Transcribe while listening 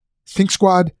Think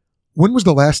Squad, when was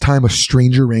the last time a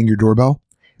stranger rang your doorbell?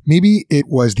 Maybe it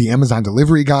was the Amazon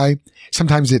delivery guy.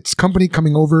 Sometimes it's company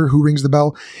coming over who rings the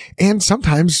bell. And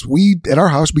sometimes at our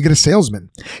house, we get a salesman,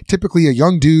 typically a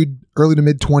young dude, early to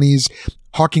mid 20s,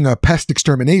 hawking a pest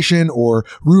extermination or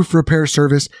roof repair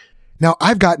service. Now,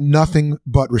 I've got nothing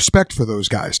but respect for those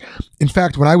guys. In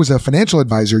fact, when I was a financial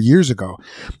advisor years ago,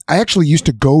 I actually used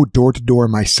to go door to door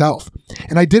myself.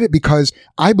 And I did it because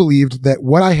I believed that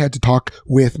what I had to talk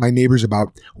with my neighbors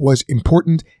about was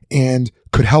important and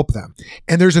could help them.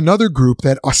 And there's another group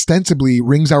that ostensibly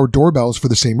rings our doorbells for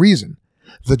the same reason,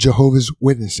 the Jehovah's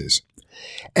Witnesses.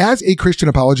 As a Christian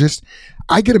apologist,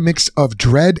 I get a mix of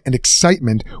dread and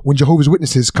excitement when Jehovah's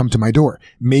Witnesses come to my door.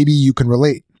 Maybe you can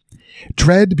relate.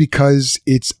 Dread because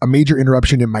it's a major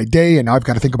interruption in my day and now I've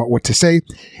got to think about what to say.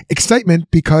 Excitement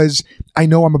because I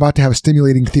know I'm about to have a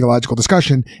stimulating theological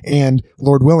discussion and,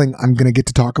 Lord willing, I'm going to get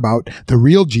to talk about the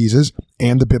real Jesus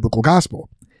and the biblical gospel.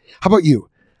 How about you?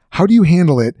 How do you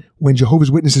handle it when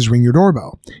Jehovah's Witnesses ring your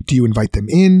doorbell? Do you invite them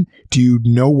in? Do you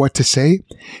know what to say?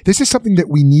 This is something that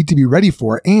we need to be ready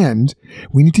for, and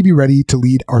we need to be ready to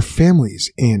lead our families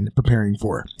in preparing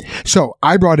for. So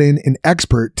I brought in an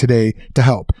expert today to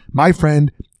help, my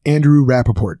friend, Andrew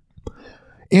Rappaport.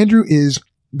 Andrew is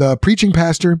the preaching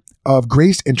pastor of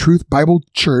Grace and Truth Bible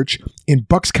Church in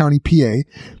Bucks County, PA,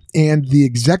 and the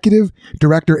executive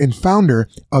director and founder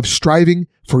of Striving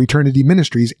for Eternity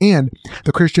Ministries and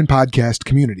the Christian podcast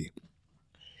community.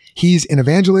 He's an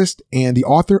evangelist and the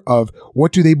author of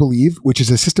What Do They Believe, which is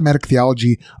a systematic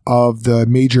theology of the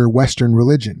major Western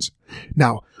religions.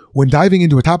 Now, when diving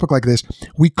into a topic like this,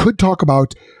 we could talk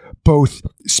about both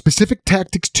specific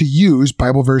tactics to use,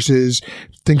 Bible verses,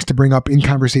 things to bring up in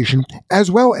conversation,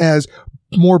 as well as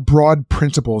more broad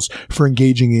principles for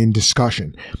engaging in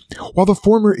discussion. While the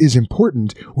former is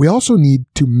important, we also need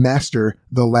to master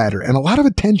the latter. And a lot of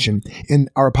attention in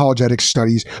our apologetics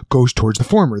studies goes towards the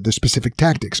former, the specific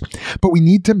tactics. But we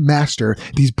need to master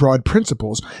these broad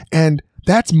principles. And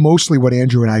that's mostly what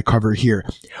Andrew and I cover here.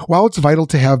 While it's vital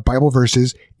to have Bible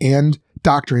verses and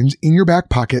doctrines in your back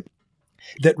pocket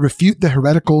that refute the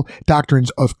heretical doctrines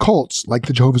of cults like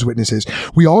the Jehovah's Witnesses,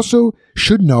 we also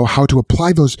should know how to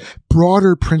apply those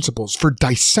broader principles for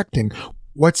dissecting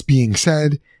what's being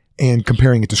said and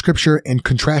comparing it to Scripture and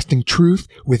contrasting truth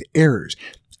with errors.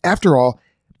 After all,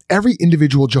 every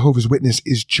individual Jehovah's Witness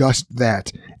is just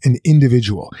that, an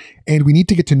individual. And we need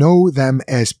to get to know them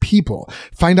as people,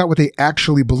 find out what they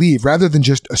actually believe rather than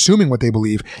just assuming what they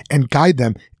believe, and guide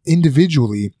them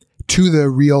individually to the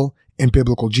real and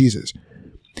biblical Jesus.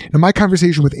 Now, my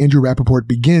conversation with Andrew Rappaport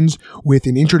begins with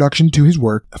an introduction to his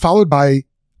work, followed by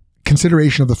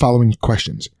consideration of the following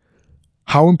questions.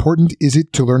 How important is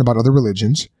it to learn about other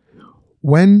religions?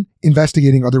 When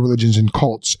investigating other religions and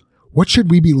cults, what should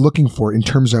we be looking for in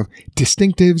terms of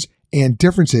distinctives and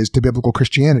differences to biblical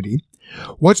Christianity?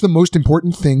 What's the most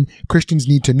important thing Christians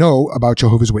need to know about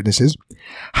Jehovah's Witnesses?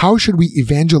 How should we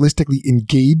evangelistically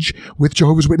engage with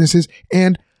Jehovah's Witnesses?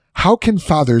 And how can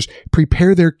fathers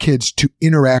prepare their kids to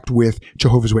interact with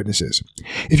Jehovah's Witnesses?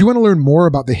 If you want to learn more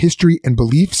about the history and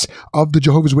beliefs of the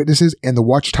Jehovah's Witnesses and the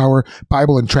Watchtower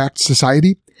Bible and Tract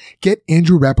Society, get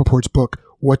Andrew Rappaport's book,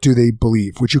 What Do They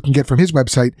Believe?, which you can get from his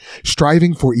website,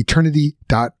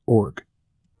 strivingforeternity.org.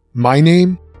 My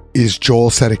name is Joel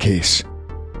Settecase.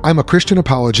 I'm a Christian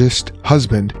apologist,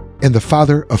 husband, and the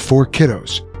father of 4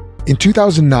 kiddos. In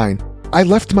 2009, I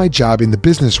left my job in the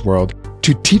business world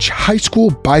to teach high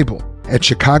school Bible at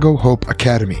Chicago Hope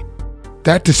Academy.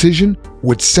 That decision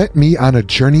would set me on a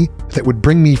journey that would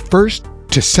bring me first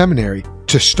to seminary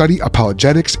to study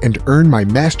apologetics and earn my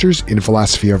master's in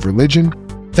philosophy of religion,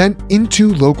 then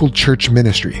into local church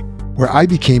ministry, where I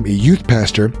became a youth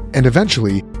pastor and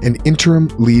eventually an interim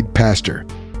lead pastor,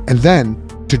 and then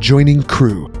to joining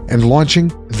Cru and launching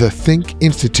the Think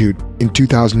Institute in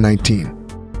 2019.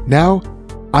 Now,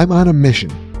 I'm on a mission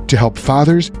to help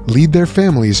fathers lead their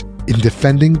families in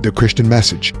defending the Christian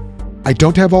message. I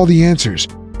don't have all the answers,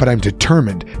 but I'm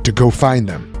determined to go find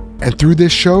them. And through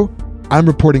this show, I'm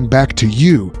reporting back to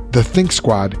you, the Think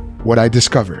Squad, what I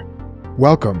discover.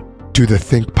 Welcome to the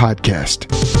Think Podcast.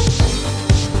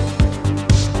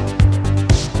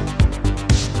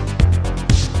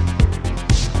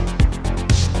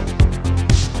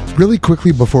 Really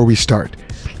quickly before we start,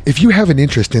 if you have an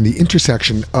interest in the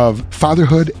intersection of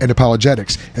fatherhood and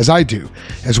apologetics, as I do,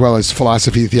 as well as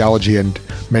philosophy, theology, and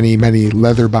many, many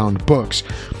leather-bound books,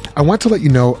 I want to let you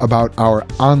know about our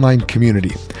online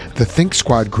community, the Think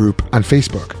Squad group on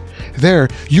Facebook. There,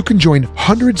 you can join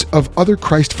hundreds of other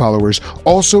Christ followers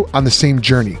also on the same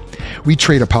journey, We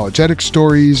trade apologetic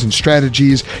stories and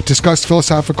strategies, discuss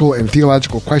philosophical and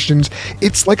theological questions.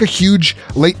 It's like a huge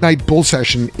late night bull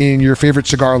session in your favorite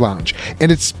cigar lounge.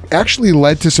 And it's actually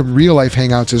led to some real life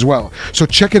hangouts as well. So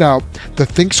check it out, the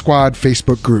Think Squad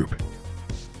Facebook group.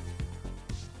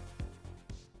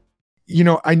 You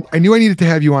know, I knew I needed to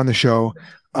have you on the show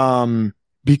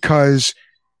because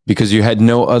you had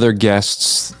no other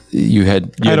guests. You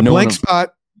had a no blank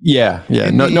spot. Yeah.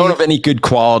 No one of any good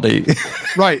quality.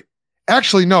 Right.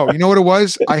 Actually, no. You know what it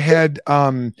was? I had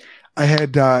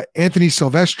Anthony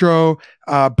Silvestro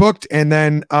booked, and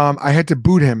then I had to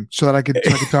boot him so that I could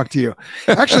talk to you.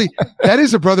 Actually, that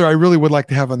is a brother I really would like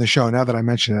to have on the show. Now that I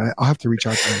mention it, I'll have to reach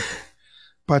out to him.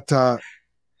 But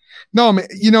no,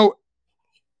 you know,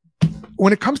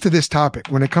 when it comes to this topic,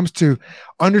 when it comes to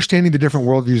understanding the different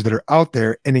worldviews that are out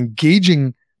there and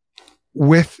engaging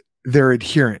with their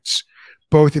adherents,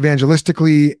 both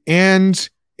evangelistically and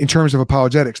in terms of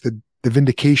apologetics, the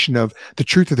vindication of the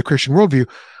truth of the Christian worldview,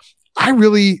 I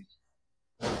really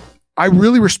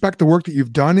respect the work that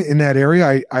you've done in that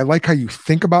area. I like how you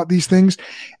think about these things.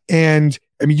 And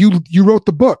I mean, you wrote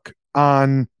the book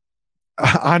on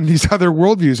these other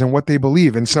worldviews and what they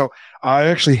believe. And so I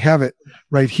actually have it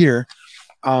right here.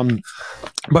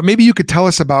 But maybe you could tell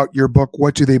us about your book,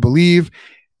 What Do They Believe,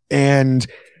 and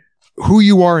who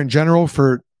you are in general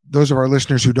for those of our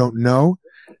listeners who don't know.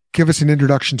 Give us an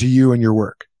introduction to you and your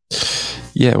work.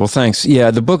 Yeah, well, thanks. Yeah,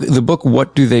 the book,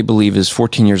 What Do They Believe, is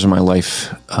 14 years of my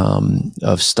life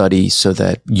of study, so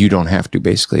that you don't have to.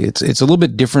 Basically, it's a little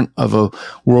bit different of a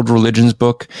world religions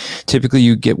book. Typically,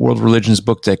 you get world religions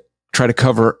books that try to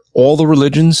cover all the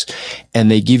religions, and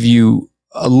they give you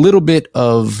a little bit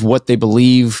of what they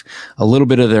believe, a little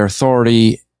bit of their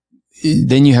authority.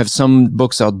 Then you have some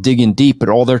books that'll dig in deep, but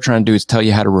all they're trying to do is tell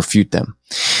you how to refute them.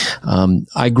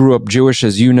 I grew up Jewish,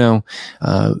 as you know,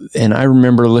 and I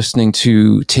remember listening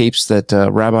to tapes that a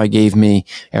rabbi gave me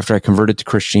after I converted to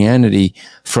Christianity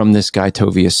from this guy,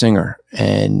 Tovia Singer.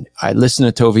 And I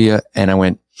listened to Tovia and I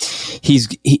went, he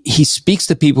speaks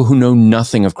to people who know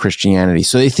nothing of Christianity,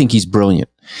 so they think he's brilliant.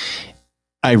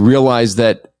 I realized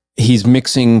that he's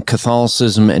mixing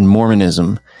Catholicism and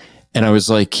Mormonism. And I was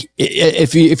like,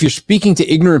 if you're speaking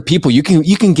to ignorant people, you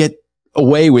can get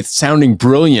away with sounding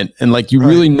brilliant and like you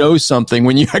really know something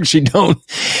when you actually don't.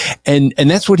 And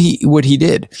that's what he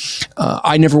did.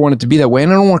 I never wanted to be that way,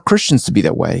 and I don't want Christians to be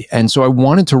that way. And so I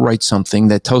wanted to write something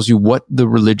that tells you what the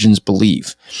religions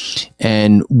believe.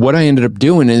 And what I ended up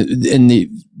doing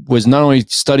was not only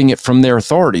studying it from their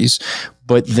authorities,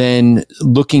 but then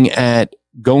looking at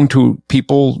going to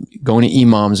people, going to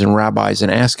imams and rabbis and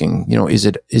asking, is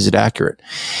it accurate?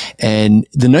 And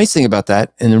the nice thing about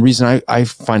that, and the reason I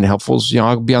find it helpful is,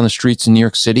 I'll be on the streets in New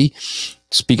York City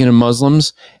speaking to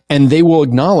Muslims, and they will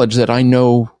acknowledge that I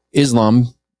know Islam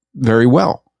very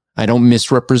well. I don't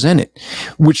misrepresent it,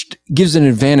 which gives an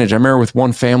advantage. I remember with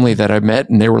one family that I met,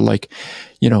 and they were like,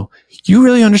 you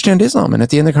really understand Islam? And at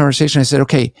the end of the conversation, I said,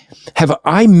 okay, have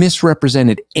I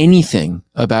misrepresented anything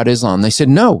about Islam? They said,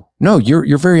 no,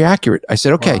 you're very accurate. I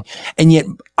said, okay. Wow. And yet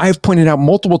I've pointed out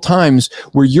multiple times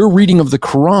where your reading of the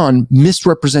Quran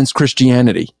misrepresents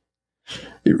Christianity.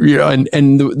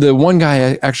 And the one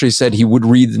guy actually said he would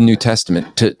read the New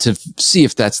Testament to see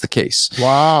if that's the case.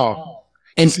 Wow.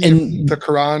 And the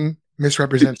Quran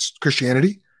misrepresents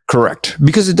Christianity? Correct.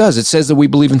 Because it does. It says that we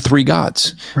believe in three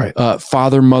gods, right?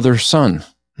 Father, Mother, Son.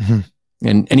 Mm-hmm.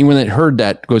 And anyone that heard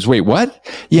that goes, wait, what?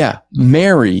 Yeah.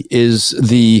 Mary is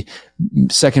the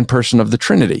second person of the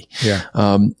Trinity. Yeah.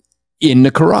 In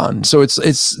the Quran. So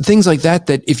it's things like that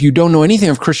if you don't know anything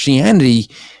of Christianity,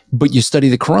 but you study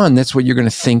the Quran, that's what you're going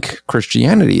to think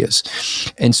Christianity is.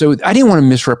 And so I didn't want to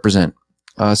misrepresent.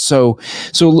 So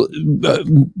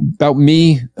about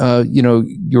me,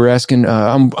 you're asking,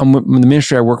 I'm the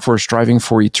ministry I work for is Striving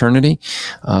for Eternity.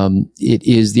 It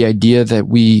is the idea that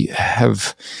we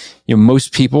have,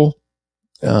 most people,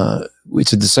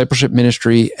 it's a discipleship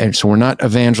ministry. And so we're not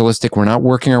evangelistic. We're not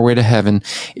working our way to heaven.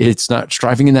 It's not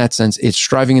striving in that sense. It's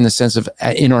striving in the sense of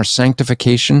in our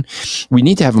sanctification, we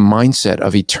need to have a mindset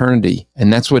of eternity.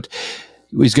 And that's what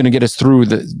is going to get us through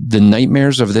the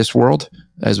nightmares of this world.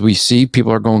 As we see,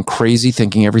 people are going crazy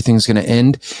thinking everything's going to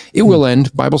end. It will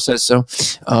end. Bible says so.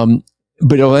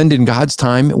 But it'll end in God's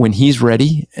time when he's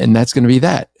ready. And that's going to be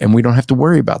that. And we don't have to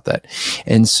worry about that.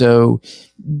 And so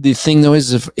the thing though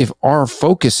is if our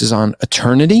focus is on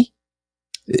eternity,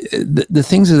 the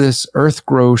things of this earth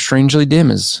grow strangely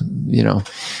dim, as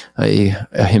a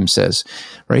hymn says,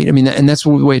 right? I mean, and that's the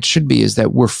way it should be, is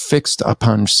that we're fixed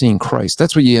upon seeing Christ.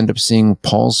 That's what you end up seeing.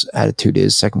 Paul's attitude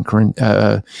is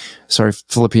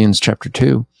Philippians chapter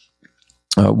 2.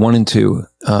 1 and 2,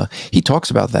 he talks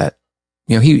about that.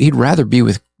 He'd rather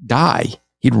die.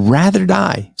 He'd rather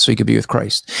die so he could be with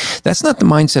Christ. That's not the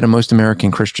mindset of most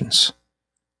American Christians.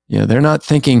 They're not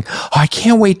thinking, I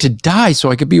can't wait to die so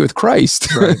I could be with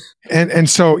Christ. Right. And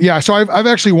so, so I've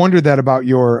actually wondered that about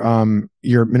your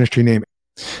ministry name.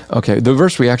 Okay. The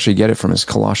verse we actually get it from is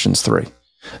Colossians 3.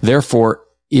 Therefore,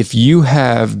 if you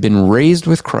have been raised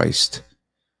with Christ,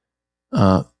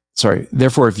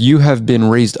 therefore, if you have been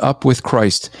raised up with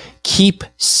Christ, keep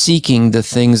seeking the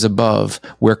things above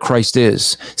where Christ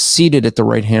is, seated at the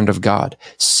right hand of God.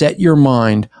 Set your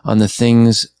mind on the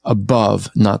things above,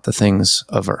 not the things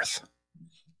of earth.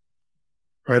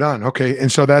 Right on. Okay.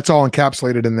 And so that's all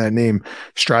encapsulated in that name,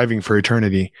 Striving for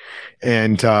Eternity.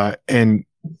 And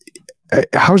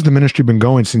how's the ministry been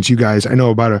going since you guys, I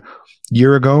know about a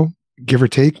year ago, give or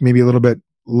take, maybe a little bit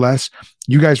less,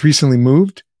 you guys recently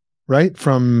moved, right?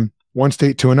 From one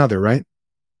state to another, right?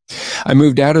 I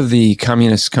moved out of the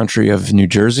communist country of New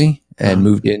Jersey and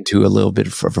moved into a little bit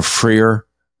of a freer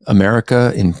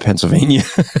America in Pennsylvania.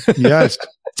 Yes.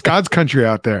 It's God's country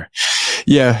out there.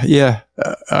 Yeah.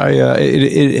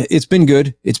 It's been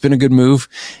good. It's been a good move,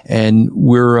 and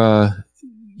we're,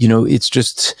 it's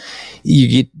just, you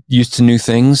get used to new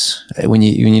things when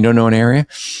you don't know an area,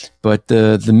 but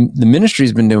the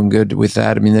ministry's been doing good with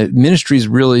that. I mean, the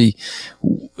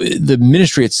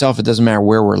ministry itself, it doesn't matter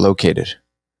where we're located.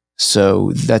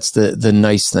 So that's the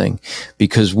nice thing,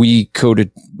 because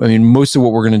most of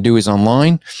what we're going to do is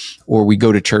online, or we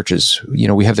go to churches.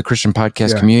 We have the Christian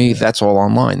podcast community. That's all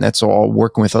online. That's all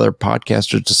working with other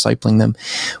podcasters, discipling them.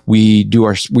 We do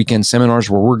our weekend seminars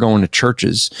where we're going to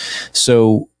churches.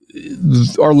 So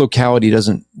our locality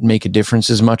doesn't make a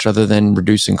difference as much, other than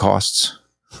reducing costs.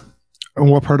 And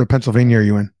what part of Pennsylvania are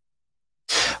you in?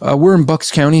 We're in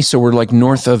Bucks County, so we're like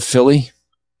north of Philly.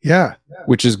 Yeah.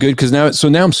 Which is good, because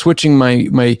now I'm switching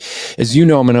my, as you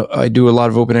know, I do a lot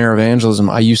of open air evangelism.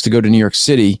 I used to go to New York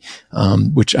City,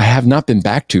 which I have not been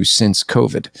back to since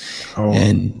COVID.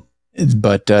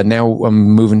 But now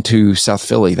I'm moving to South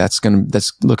Philly. That's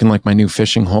looking like my new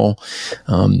fishing hole,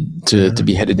 to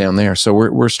be headed down there. So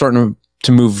we're starting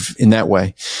to move in that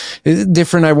way. It's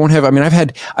different.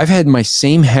 I've had my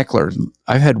same heckler.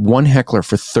 I've had one heckler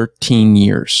for 13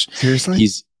 years.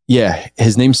 Seriously?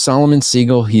 His name's Solomon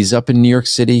Siegel. He's up in New York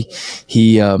City.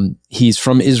 He's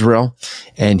from Israel,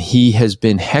 and he has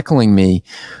been heckling me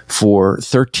for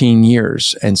 13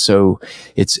 years. And so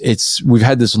we've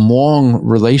had this long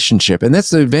relationship, and that's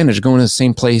the advantage of going to the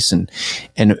same place and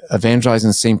evangelizing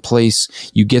the same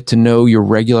place. You get to know your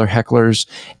regular hecklers,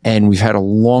 and we've had a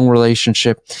long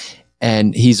relationship,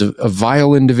 and he's a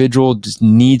vile individual, just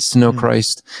needs to know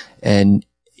Christ. And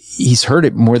he's heard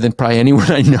it more than probably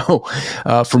anyone I know,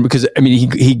 because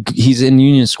he's in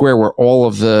Union Square, where all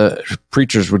of the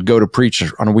preachers would go to preach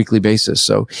on a weekly basis.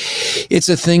 So it's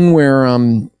a thing where,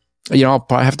 I'll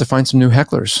probably have to find some new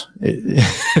hecklers.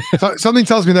 Something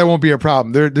tells me that won't be a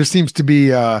problem. There seems to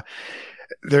be,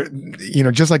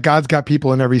 just like God's got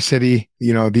people in every city,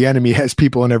 the enemy has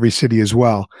people in every city as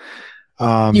well.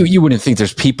 You wouldn't think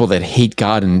there's people that hate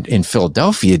God in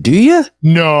Philadelphia, do you?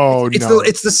 No,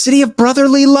 it's the city of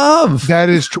brotherly love. That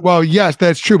is true. Well, yes,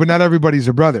 that's true, but not everybody's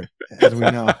a brother, as we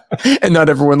know. And not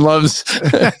everyone loves.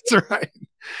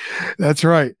 That's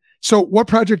right. So what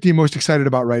project are you most excited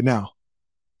about right now?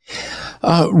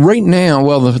 Right now,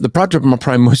 well, the project I'm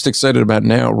probably most excited about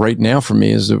right now for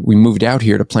me is that we moved out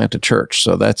here to plant a church.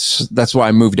 So that's why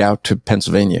I moved out to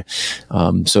Pennsylvania.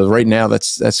 So right now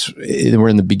we're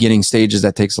in the beginning stages.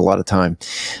 That takes a lot of time.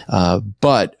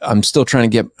 But I'm still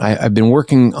trying to I've been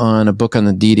working on a book on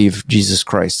the deity of Jesus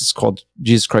Christ. It's called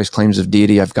Jesus Christ Claims of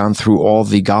Deity. I've gone through all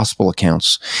the gospel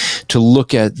accounts to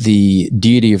look at the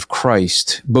deity of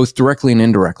Christ, both directly and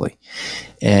indirectly.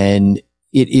 And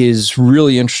it is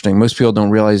really interesting. Most people don't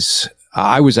realize.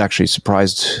 I was actually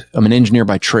surprised. I'm an engineer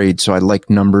by trade, so I like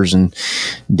numbers and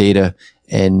data.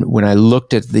 And when I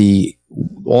looked at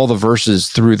all the verses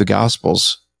through the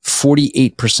Gospels,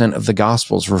 48% of the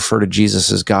Gospels refer to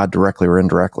Jesus as God directly or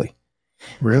indirectly.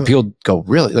 Really? People go,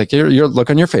 really? Like your look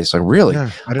on your face, like, really?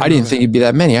 Yeah, I didn't think it'd be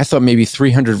that many. I thought maybe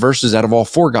 300 verses out of all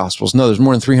 4 Gospels. No, there's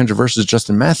more than 300 verses just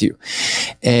in Matthew.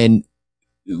 And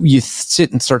you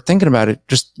sit and start thinking about it,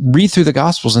 just read through the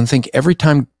Gospels and think every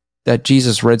time that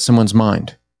Jesus read someone's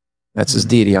mind, that's his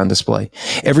deity on display.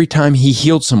 Every time he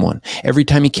healed someone, every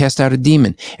time he cast out a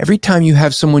demon, every time you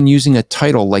have someone using a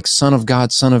title like Son of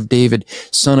God, Son of David,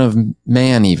 Son of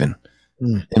Man even.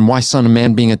 And why Son of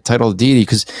Man being a title of deity?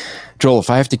 Because Joel,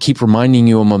 if I have to keep reminding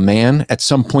you I'm a man, at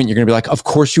some point you're going to be like, of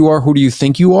course you are. Who do you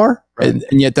think you are? Right.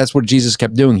 And yet that's what Jesus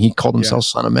kept doing. He called himself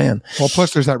Son of Man. Well,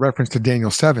 plus there's that reference to Daniel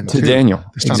 7. To Daniel,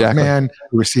 the Son exactly. of Man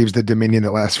who receives the dominion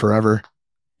that lasts forever.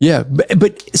 Yeah,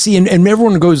 but see, and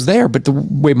everyone goes there, but the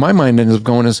way my mind ends up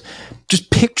going is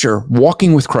just picture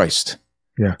walking with Christ.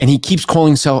 Yeah. And he keeps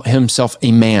calling himself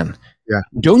a man. Yeah.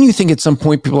 Don't you think at some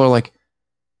point people are like,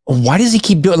 why does he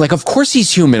keep doing it? Like, of course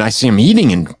he's human. I see him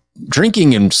eating and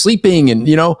drinking and sleeping and,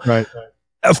 right.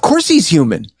 Of course he's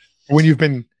human. When you've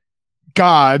been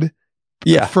God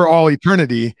for all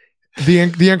eternity, the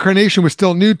incarnation was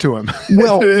still new to him.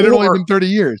 Well, it had only been 30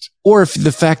 years. Or if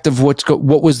the fact of what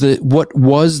was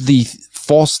the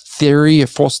false theory, a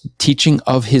false teaching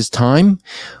of his time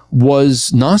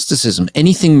was Gnosticism.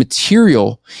 Anything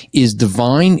material is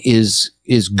divine, is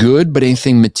good, but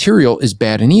anything material is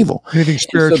bad and evil. Anything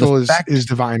spiritual is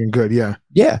divine and good. Yeah.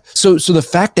 Yeah. So the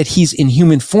fact that he's in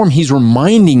human form, he's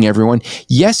reminding everyone,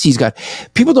 yes,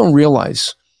 people don't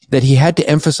realize that he had to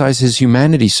emphasize his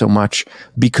humanity so much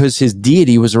because his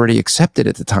deity was already accepted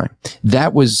at the time.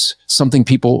 That was something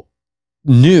people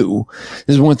knew.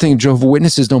 This is one thing Jehovah's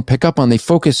Witnesses don't pick up on. They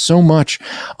focus so much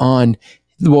on,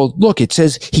 well, look, it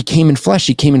says he came in flesh,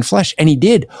 and he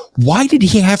did. Why did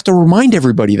he have to remind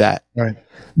everybody that? Right.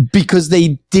 Because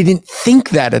they didn't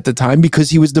think that at the time because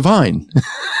he was divine.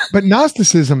 But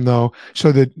Gnosticism, though,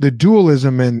 so the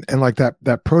dualism and like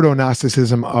that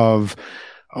proto-Gnosticism of,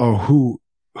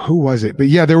 who was it? But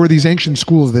yeah, there were these ancient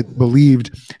schools that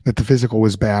believed that the physical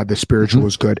was bad, the spiritual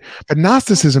was good. But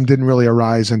Gnosticism didn't really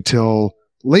arise until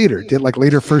later. Did like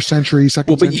later first century,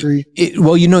 second century?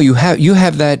 You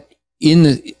have that in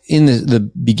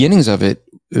the beginnings of it.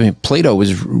 I mean, Plato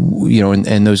was,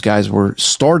 and those guys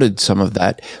started some of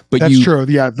that. But that's true.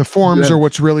 Yeah, the forms are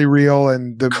what's really real,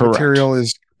 and the correct. Material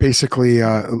is basically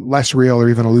less real or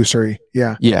even illusory.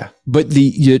 Yeah. Yeah. But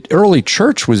the early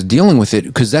church was dealing with it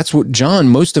because that's what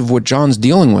most of what John's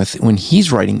dealing with when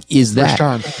he's writing is that.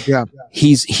 John. Yeah.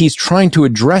 He's trying to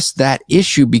address that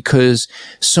issue because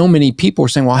so many people are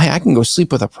saying, well, hey, I can go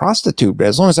sleep with a prostitute, but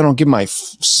as long as I don't give my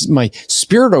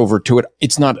spirit over to it,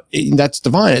 that's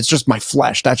divine. It's just my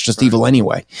flesh. That's just evil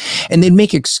anyway. And they'd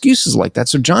make excuses like that.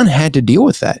 So John had to deal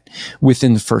with that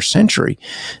within the first century.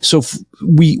 So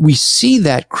we see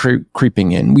that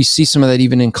creeping in. We see some of that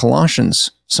even in Colossians.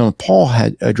 Some of Paul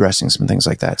had addressing some things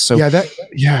like that. So yeah.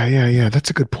 That's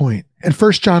a good point. And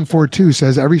 1 John 4:2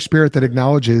 says, every spirit that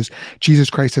acknowledges Jesus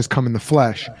Christ has come in the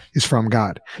flesh is from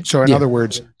God. So in other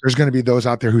words, there's going to be those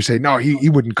out there who say, no, he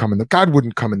wouldn't come God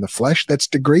wouldn't come in the flesh. That's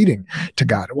degrading to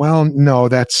God. Well, no,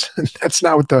 that's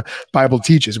not what the Bible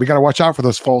teaches. We got to watch out for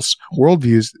those false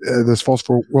worldviews, those false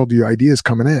worldview ideas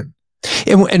coming in.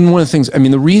 And one of the things, I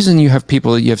mean, the reason you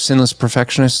have sinless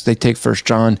perfectionists, they take 1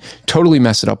 John, totally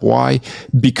mess it up. Why?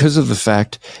 Because of the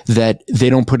fact that they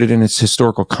don't put it in its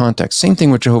historical context. Same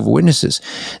thing with Jehovah's Witnesses.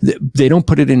 They don't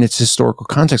put it in its historical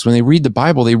context. When they read the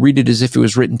Bible, they read it as if it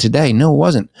was written today. No, it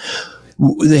wasn't.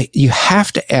 You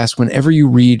have to ask whenever you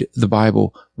read the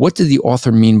Bible, what did the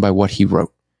author mean by what he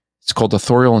wrote? It's called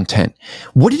authorial intent.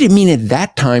 What did it mean at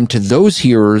that time to those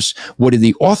hearers? What did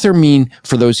the author mean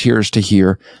for those hearers to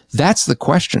hear? That's the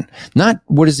question. Not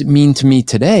what does it mean to me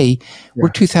today? Yeah. We're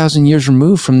 2,000 years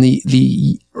removed from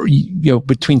between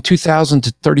 2,000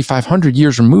 to 3,500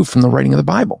 years removed from the writing of the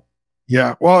Bible.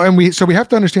 Yeah. Well, and we have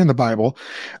to understand the Bible,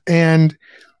 and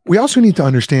we also need to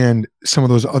understand some of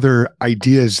those other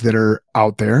ideas that are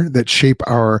out there that shape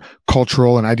our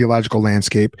cultural and ideological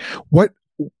landscape.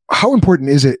 How important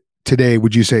is it today,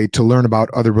 would you say, to learn about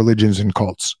other religions and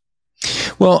cults?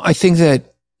 Well, I think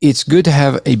that it's good to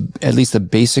have at least a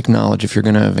basic knowledge if you're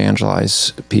going to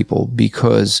evangelize people,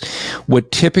 because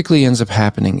what typically ends up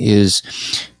happening is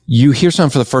you hear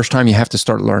something for the first time, you have to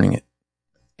start learning it.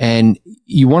 And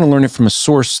you want to learn it from a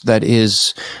source that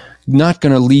is not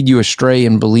going to lead you astray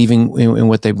in believing in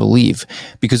what they believe.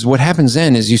 Because what happens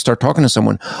then is you start talking to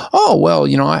someone, oh, well,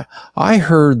 I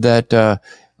heard that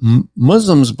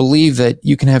Muslims believe that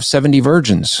you can have 70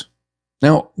 virgins.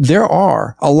 Now, there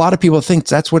are a lot of people think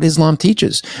that's what Islam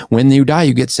teaches. When you die,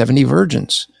 you get 70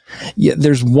 virgins. Yeah,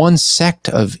 there's one sect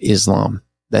of Islam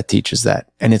that teaches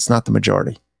that, and it's not the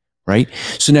majority, right?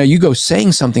 So now you go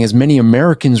saying something as many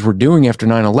Americans were doing after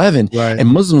 9/11, right, and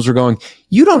Muslims were going,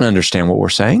 you don't understand what we're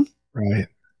saying.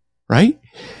 Right?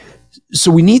 So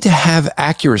we need to have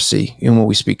accuracy in what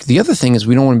we speak. The other thing is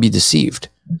we don't want to be deceived.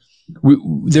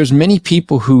 There's many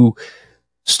people who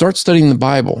start studying the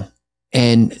Bible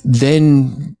and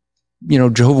then,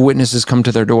 Jehovah's Witnesses come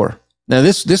to their door. Now,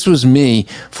 this was me.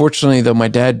 Fortunately, though, my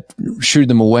dad shooed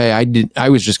them away. I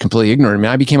was just completely ignorant. I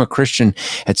mean, I became a Christian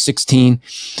at 16.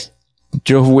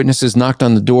 Jehovah's Witnesses knocked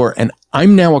on the door, and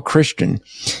I'm now a Christian,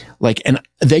 and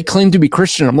they claim to be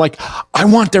Christian. I'm like, I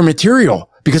want their material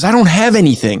because I don't have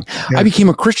anything. Yeah. I became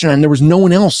a Christian and there was no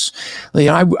one else.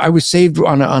 I was saved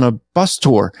on a bus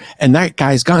tour, and that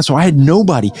guy's gone. So I had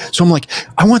nobody. So I'm like,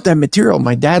 I want that material.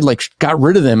 My dad got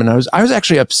rid of them, and I was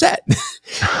actually upset,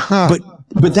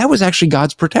 but that was actually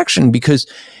God's protection, because,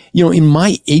 in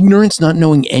my ignorance, not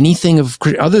knowing anything of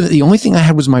the only thing I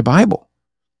had was my Bible.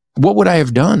 What would I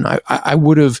have done? I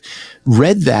would have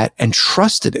read that and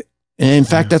trusted it. And in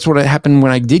fact, that's what happened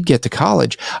when I did get to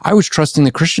college. I was trusting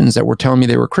the Christians that were telling me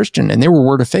they were Christian, and they were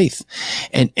Word of Faith.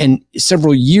 And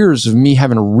several years of me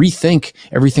having to rethink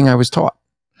everything I was taught,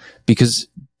 because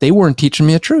they weren't teaching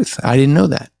me the truth. I didn't know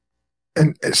that.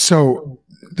 And so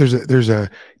there's a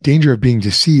danger of being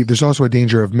deceived. There's also a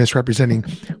danger of misrepresenting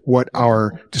what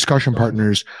our discussion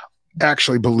partners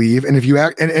actually believe. And if you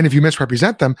if you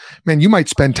misrepresent them, man, you might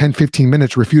spend 10, 15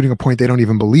 minutes refuting a point they don't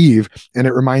even believe. And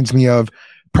it reminds me of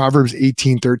Proverbs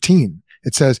 18:13.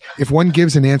 It says, if one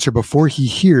gives an answer before he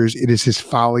hears, it is his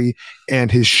folly and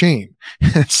his shame.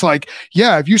 It's like,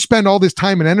 yeah, if you spend all this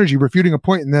time and energy refuting a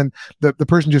point, and then the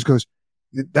person just goes,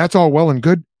 that's all well and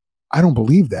good, I don't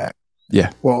believe that.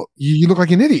 Yeah. Well, you look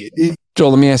like an idiot.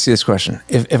 Joel, let me ask you this question.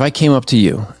 If I came up to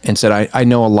you and said, I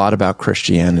know a lot about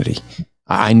Christianity,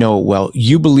 I know it well,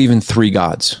 you believe in 3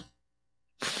 gods.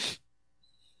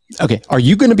 Okay. Are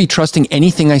you going to be trusting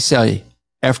anything I say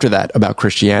after that about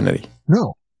Christianity?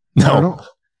 No.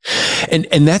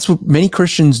 And that's what many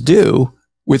Christians do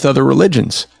with other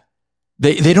religions.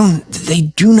 They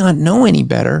do not know any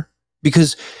better,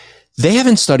 because they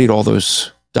haven't studied all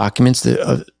those documents.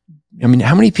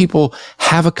 How many people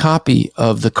have a copy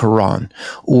of the Quran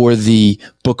or the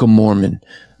Book of Mormon,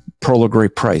 Pearl of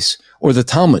Great Price, or the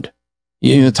Talmud?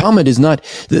 The Talmud is not,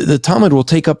 the Talmud will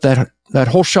take up that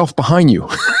whole shelf behind you.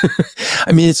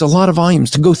 It's a lot of volumes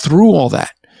to go through all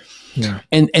that. Yeah.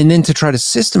 And then to try to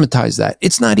systematize that,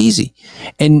 it's not easy.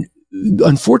 And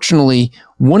unfortunately,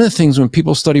 one of the things when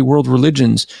people study world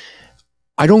religions,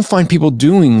 I don't find people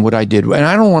doing what I did. And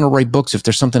I don't want to write books if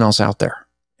there's something else out there.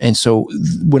 And so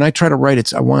when I try to write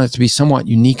it, I want it to be somewhat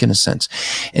unique in a sense.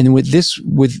 And with this,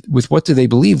 with what do they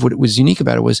believe? What was unique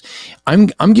about it was,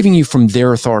 I'm giving you from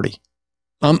their authority.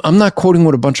 I'm not quoting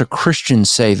what a bunch of Christians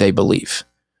say they believe.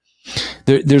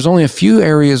 There's only a few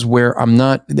areas where I'm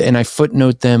not, and I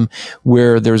footnote them,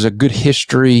 where there's a good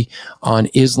history on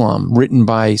Islam written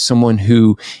by someone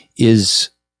who is,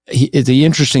 the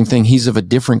interesting thing, he's of a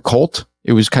different cult.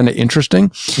 It was kind of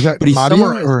interesting. Is that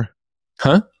Ahmadi or?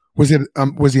 Huh? Was he an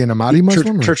Ahmadi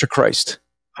Muslim? Church of Christ.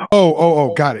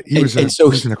 Oh, got it. He was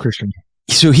a Christian.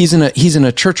 So he's in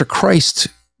a Church of Christ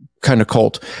kind of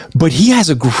cult, but he has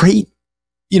a great,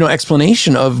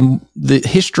 explanation of the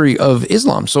history of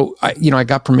Islam. So I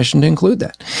got permission to include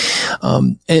that.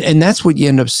 And that's what you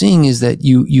end up seeing, is that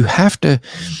you have to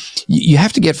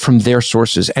get from their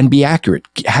sources and be accurate,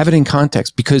 have it in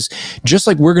context, because just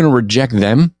like we're going to reject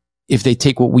them if they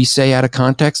take what we say out of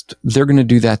context, they're going to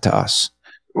do that to us.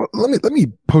 Well, let me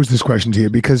pose this question to you,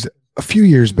 because a few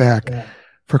years back,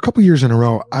 for a couple of years in a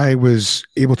row, I was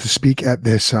able to speak at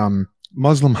this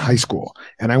Muslim high school,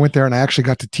 and I went there and I actually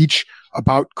got to teach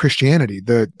about Christianity.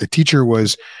 The teacher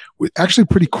was actually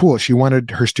pretty cool. She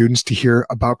wanted her students to hear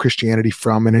about Christianity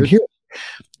from and hear.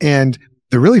 And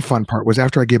the really fun part was,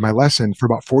 after I gave my lesson, for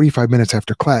about 45 minutes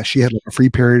after class, she had a free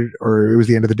period, or it was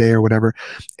the end of the day or whatever.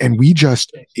 And we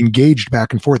just engaged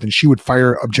back and forth, and she would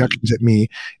fire objections at me.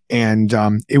 And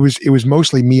it was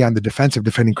mostly me on the defensive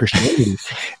defending Christianity.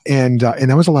 And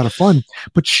that was a lot of fun.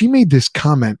 But she made this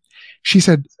comment. She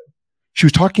said, she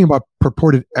was talking about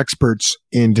purported experts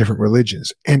in different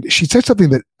religions. And she said something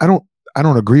that I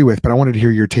don't agree with, but I wanted to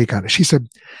hear your take on it. She said,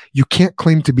 you can't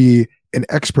claim to be an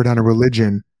expert on a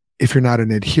religion if you're not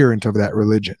an adherent of that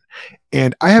religion.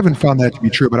 And I haven't found that to be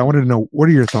true, but I wanted to know, what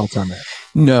are your thoughts on that?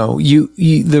 No,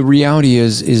 the reality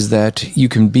is that you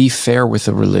can be fair with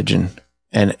a religion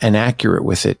and accurate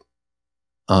with it.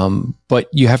 But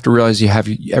you have to realize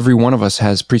every one of us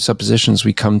has presuppositions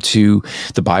we come to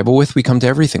the Bible with, we come to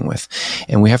everything with,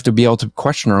 and we have to be able to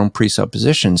question our own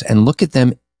presuppositions and look at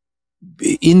them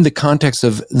in the context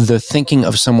of the thinking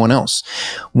of someone else.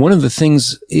 One of the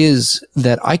things is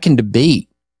that I can debate,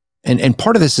 and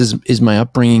part of this is my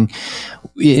upbringing.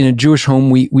 In a Jewish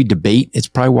home, we debate. It's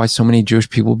probably why so many Jewish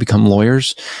people become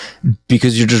lawyers,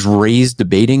 because you're just raised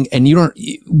debating, and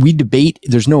we debate.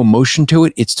 There's no emotion to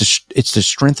it. It's to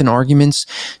strengthen arguments,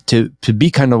 to be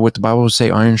kind of what the Bible would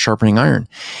say, iron sharpening iron.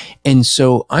 And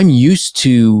so I'm used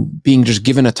to being just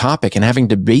given a topic and having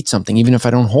to debate something, even if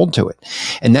I don't hold to it.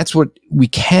 And that's what we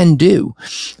can do.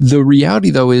 The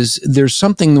reality, though, is there's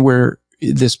something where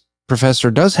this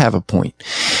professor does have a point,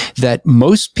 that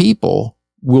most people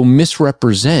will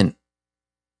misrepresent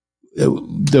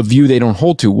the view they don't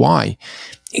hold to. Why?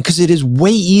 Because it is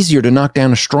way easier to knock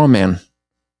down a straw man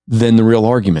than the real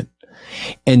argument.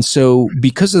 And so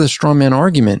because of the straw man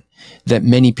argument that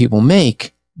many people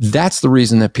make, that's the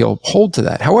reason that people hold to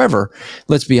that. However,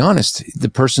 let's be honest, the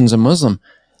person's a Muslim.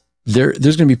 There's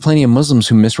going to be plenty of Muslims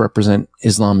who misrepresent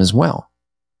Islam as well.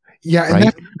 Yeah, and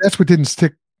right? that's what didn't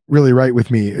sit right with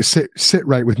me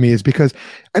is because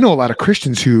I know a lot of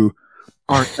Christians who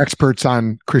aren't experts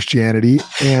on Christianity,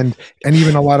 and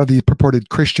even a lot of the purported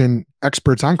Christian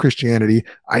experts on Christianity,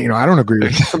 I don't agree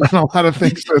with them on a lot of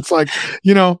things. So it's like,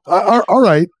 all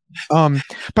right. But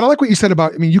I like what you said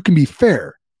about, you can be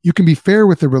fair. You can be fair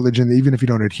with the religion, even if you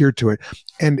don't adhere to it.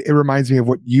 And it reminds me of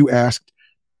what you asked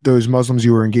those Muslims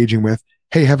you were engaging with.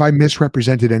 Hey, have I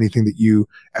misrepresented anything that you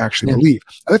actually believe?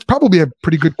 That's probably a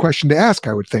pretty good question to ask,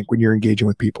 I would think, when you're engaging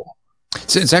with people.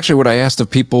 It's actually what I asked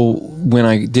of people when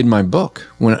I did my book.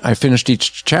 When I finished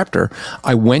each chapter,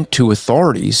 I went to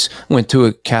authorities, went to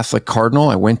a Catholic cardinal,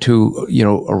 I went to, an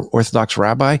Orthodox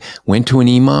rabbi, went to an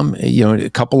imam, a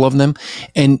couple of them.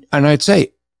 And I'd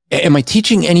say, am I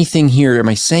teaching anything here? Am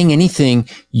I saying anything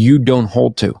you don't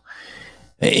hold to?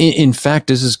 In fact,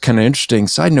 this is kind of interesting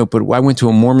side note, but I went to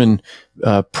a Mormon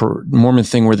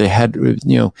thing where they had,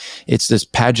 it's this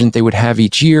pageant they would have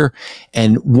each year.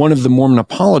 And one of the Mormon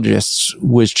apologists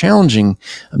was challenging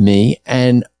me.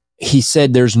 And he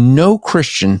said, there's no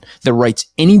Christian that writes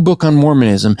any book on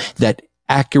Mormonism that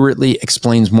accurately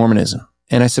explains Mormonism.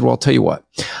 And I said, well, I'll tell you what,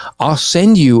 I'll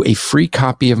send you a free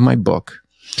copy of my book.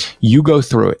 You go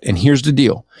through it. And here's the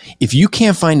deal. If you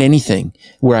can't find anything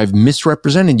where I've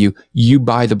misrepresented you, you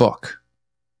buy the book.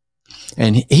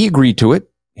 And he agreed to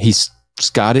it. He's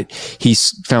got it.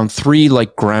 He's found 3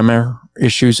 grammar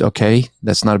issues. Okay.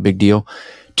 That's not a big deal.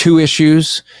 2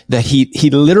 issues that he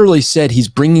literally said he's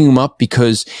bringing them up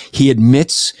because he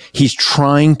admits he's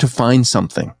trying to find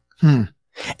something. And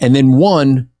then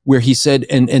 1 where he said,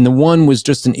 and the one was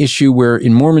just an issue where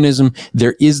in Mormonism,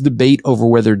 there is debate over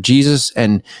whether Jesus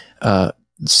and,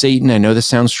 Satan, I know this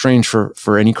sounds strange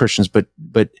for any Christians, but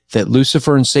that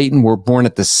Lucifer and Satan were born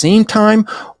at the same time,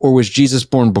 or was Jesus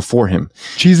born before him?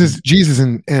 Jesus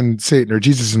and Satan, or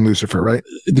Jesus and Lucifer, right?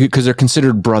 Because they're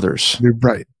considered brothers.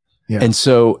 Right. Yeah. And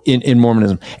so in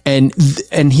Mormonism, and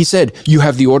he said, you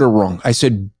have the order wrong. I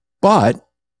said, but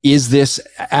is this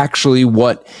actually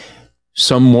what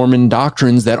some Mormon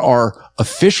doctrines that are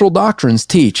official doctrines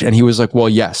teach? And he was like, well,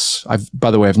 yes.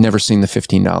 By the way, I've never seen the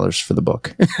 $15 for the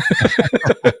book.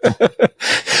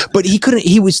 But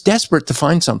he was desperate to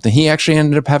find something. He actually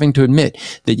ended up having to admit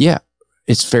that, yeah,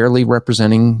 it's fairly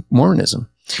representing Mormonism.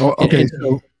 Oh, okay.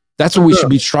 So that's what we should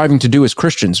be striving to do as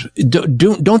Christians.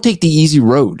 Don't take the easy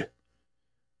road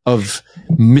of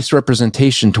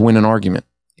misrepresentation to win an argument.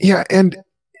 Yeah. And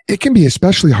it can be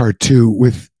especially hard too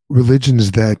with religions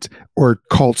or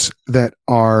cults that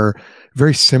are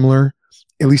very similar,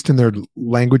 at least in their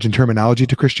language and terminology,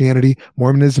 to Christianity.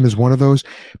 Mormonism is one of those.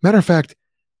 Matter of fact,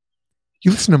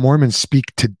 you listen to Mormons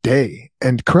speak today,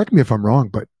 and correct me if I'm wrong,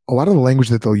 but a lot of the language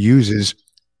that they'll use is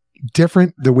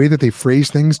different. The way that they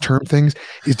phrase things, term things,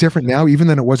 is different now even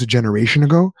than it was a generation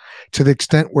ago, to the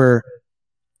extent where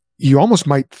you almost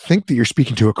might think that you're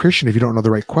speaking to a Christian if you don't know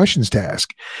the right questions to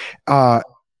ask.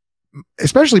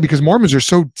 Especially because Mormons are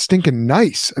so stinking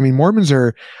nice. I mean,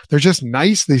 they're just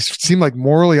nice. They seem like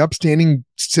morally upstanding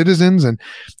citizens. And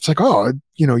it's like, oh,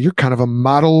 you're kind of a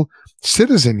model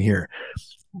citizen here.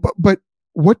 But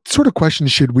what sort of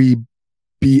questions should we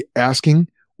be asking?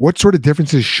 What sort of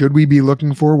differences should we be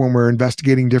looking for when we're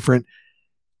investigating different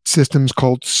systems,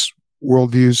 cults,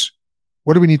 worldviews?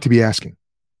 What do we need to be asking?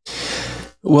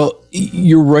 Well,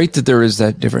 you're right that there is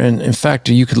that difference. And in fact,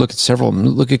 you could look at several of them.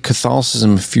 Look at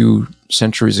Catholicism a few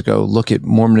centuries ago. Look at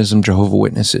Mormonism, Jehovah's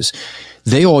Witnesses.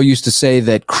 They all used to say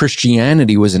that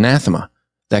Christianity was anathema.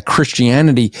 That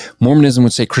Mormonism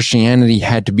would say Christianity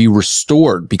had to be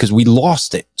restored because we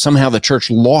lost it. Somehow the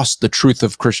church lost the truth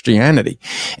of Christianity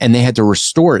and they had to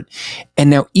restore it.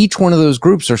 And now each one of those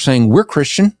groups are saying, we're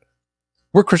Christian.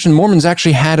 We're Christian. Mormons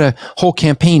actually had a whole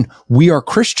campaign. We are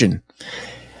Christian.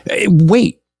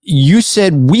 Wait, you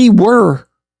said we were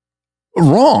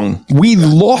wrong. We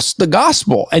lost the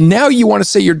gospel. And now you want to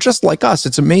say you're just like us.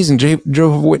 It's amazing.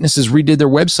 Jehovah's Witnesses redid their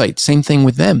website. Same thing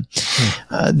with them.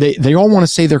 They all want to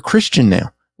say they're Christian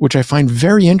now, which I find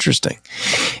very interesting.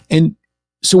 And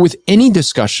so with any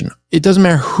discussion, it doesn't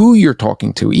matter who you're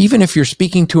talking to. Even if you're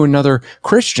speaking to another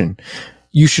Christian,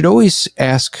 you should always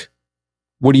ask,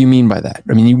 What do you mean by that?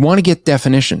 I mean, you want to get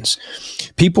definitions.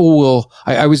 People will,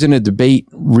 I was in a debate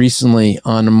recently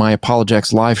on my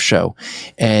Apologetics live show,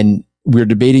 and we're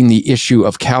debating the issue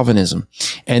of Calvinism.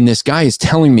 And this guy is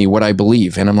telling me what I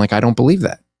believe. And I'm like, I don't believe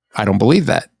that. I don't believe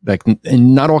that. Like,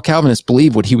 and not all Calvinists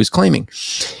believe what he was claiming.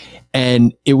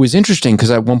 And it was interesting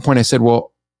because at one point I said,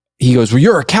 well, he goes, well,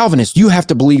 you're a Calvinist. You have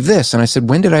to believe this. And I said,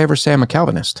 when did I ever say I'm a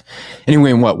Calvinist? And he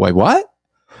went, what?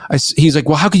 He's like,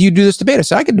 well, how could you do this debate? I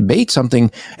said, I could debate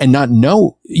something and not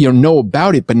know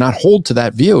about it, but not hold to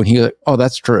that view. And he like, oh,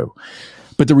 that's true.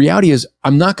 But the reality is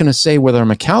I'm not going to say whether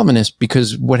I'm a Calvinist,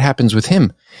 because what happens with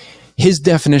him, his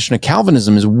definition of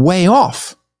Calvinism is way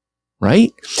off.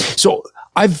 Right. So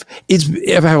I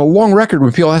have a long record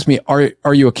when people ask me,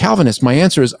 are you a Calvinist? My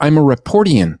answer is I'm a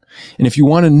Rapportian. And if you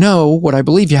want to know what I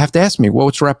believe, you have to ask me, well,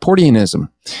 what's Rapportianism?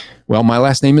 Well, my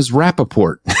last name is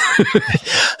Rappaport.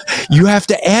 You have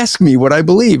to ask me what I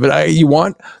believe.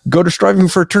 And go to Striving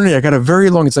for Eternity. I got a very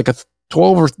long, it's like a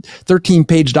 12 or 13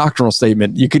 page doctrinal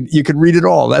statement. You could read it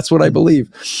all. That's what I believe.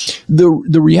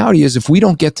 The reality is if we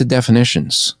don't get to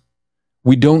definitions,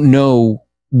 we don't know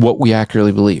what we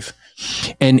accurately believe.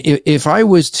 And if I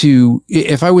was to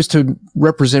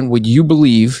represent what you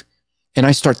believe, and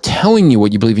I start telling you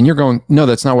what you believe, and you're going, no,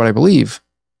 that's not what I believe,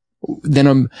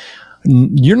 then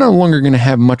you're no longer going to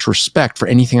have much respect for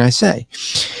anything I say.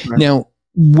 Right. Now,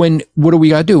 what do we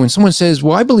got to do? When someone says,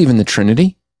 well, I believe in the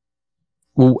Trinity,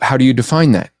 well, how do you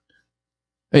define that?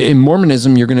 In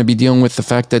Mormonism, you're going to be dealing with the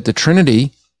fact that the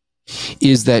Trinity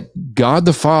is that God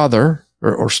the Father,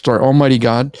 or Almighty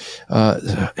God,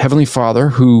 Heavenly Father,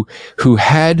 who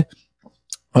had,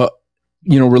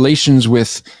 relations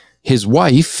with his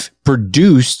wife,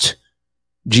 produced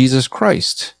Jesus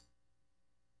Christ.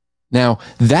 Now,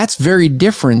 that's very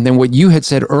different than what you had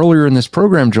said earlier in this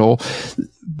program, Joel,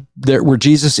 where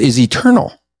Jesus is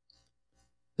eternal.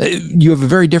 You have a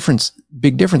very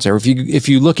big difference there. If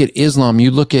you look at Islam, you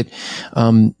look at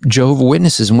Jehovah's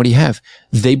Witnesses, and what do you have?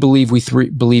 They believe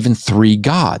believe in three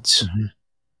gods. Mm-hmm.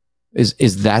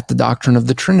 Is that the doctrine of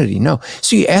the Trinity? No.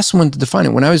 So you ask someone to define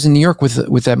it. When I was in New York with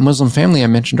that Muslim family I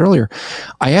mentioned earlier,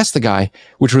 I asked the guy,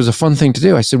 which was a fun thing to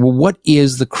do. I said, well, what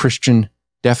is the Christian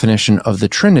definition of the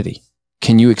Trinity?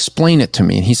 Can you explain it to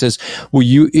me? And he says, well,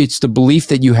 it's the belief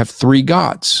that you have three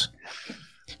gods.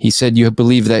 He said, you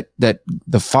believe that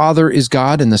the Father is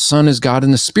God, and the Son is God,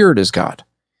 and the Spirit is God.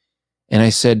 And I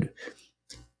said,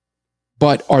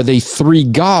 but are they three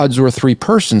gods or three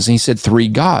persons? And he said, three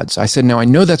gods. I said, now I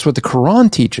know that's what the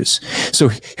Quran teaches. So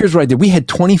here's what I did. We had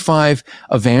 25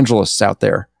 evangelists out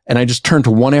there, and I just turned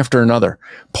to one after another,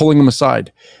 pulling them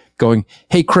aside, going,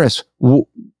 hey, Chris,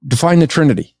 define the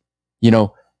Trinity.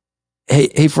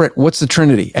 Hey, Fred, what's the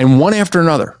Trinity? And one after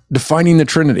another, defining the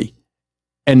Trinity.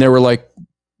 And they were like,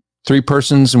 three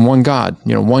persons and one God,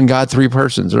 one God, three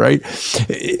persons, right?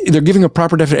 They're giving a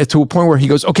proper definition to a point where he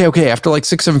goes, okay. After like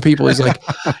 6, 7 people, he's like,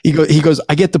 he goes,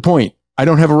 I get the point. I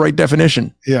don't have a right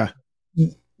definition. Yeah.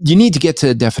 You need to get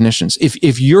to definitions.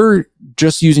 If you're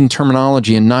just using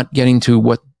terminology and not getting to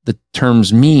what the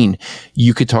terms mean,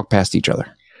 you could talk past each other.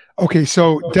 Okay.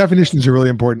 So definitions are really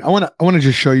important. I want to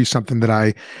just show you something that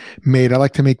I made. I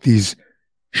like to make these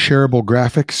shareable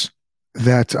graphics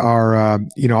that are,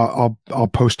 I'll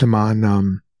post them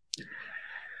on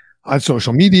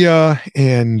social media,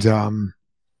 and,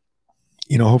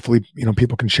 hopefully,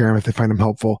 people can share them if they find them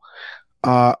helpful.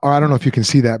 Or I don't know if you can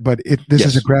see that, but this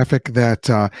is a graphic that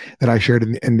I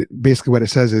shared. And basically what it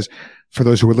says is, for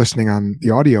those who are listening on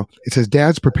the audio, it says,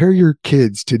 dads, prepare your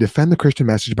kids to defend the Christian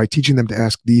message by teaching them to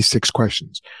ask these 6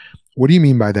 questions. What do you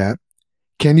mean by that?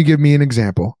 Can you give me an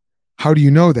example? How do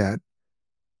you know that?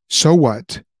 So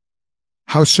what?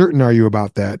 How certain are you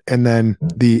about that? And then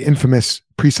the infamous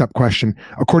precept question,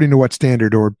 according to what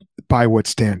standard or by what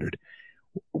standard?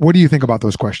 What do you think about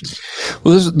those questions?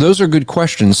 Well, those are good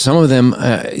questions. Some of them,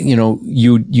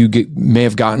 may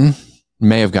have gotten.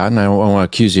 I don't want to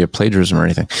accuse you of plagiarism or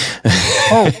anything.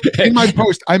 In my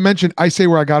post, I say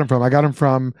where I got them from. I got them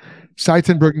from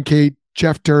Seitzen, Brooke and Kate,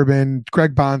 Jeff Durbin,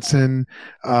 Greg Bonson,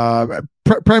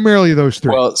 primarily those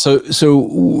 3. Well, so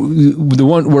the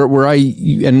one where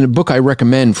and the book I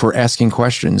recommend for asking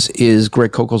questions is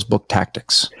Greg Koukl's book,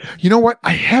 Tactics. You know what?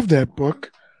 I have that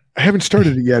book. I haven't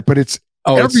started it yet, but it's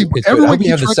it's I hope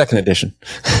you have the second edition.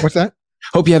 What's that?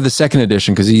 Hope you have the second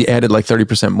edition, because he added like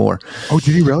 30% more. Oh,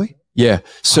 did he really? Yeah.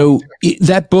 So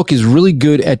that book is really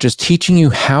good at just teaching you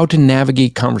how to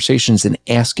navigate conversations and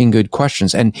asking good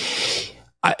questions. And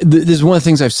this is one of the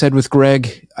things I've said with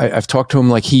Greg. I've talked to him,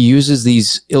 like, he uses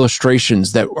these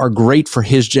illustrations that are great for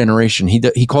his generation.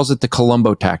 He calls it the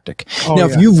Columbo tactic.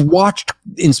 If you've watched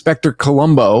Inspector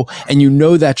Columbo and you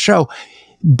know that show,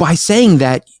 by saying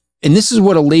that, and this is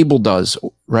what a label does,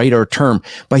 right? Or a term.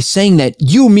 By saying that,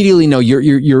 you immediately know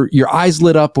your eyes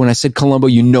lit up when I said Columbo.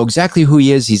 You know exactly who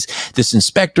he is. He's this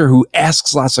inspector who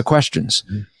asks lots of questions.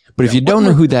 But if you don't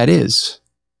know who that is,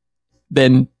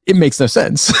 then it makes no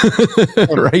sense,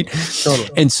 right? Totally.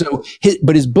 And so,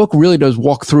 but his book really does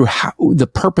walk through the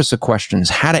purpose of questions,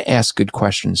 how to ask good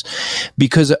questions.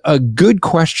 Because a good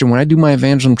question, when I do my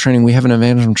evangelism training, we have an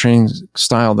evangelism training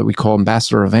style that we call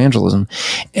ambassador evangelism.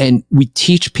 And we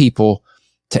teach people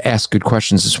to ask good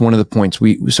questions. It's one of the points.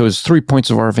 So it's 3 points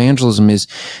of our evangelism is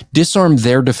disarm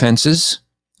their defenses,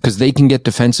 because they can get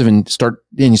defensive and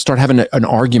you start having an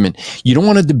argument. You don't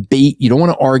want to debate. You don't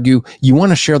want to argue. You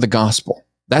want to share the gospel.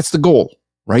 That's the goal,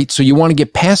 right? So you want to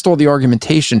get past all the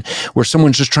argumentation where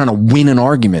someone's just trying to win an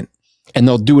argument and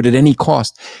they'll do it at any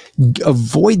cost.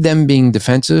 Avoid them being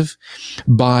defensive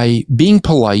by being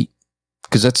polite,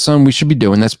 because that's something we should be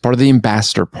doing. That's part of the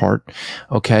ambassador part.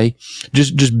 Okay.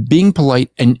 Just being polite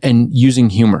and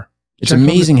using humor. It's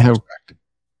amazing how,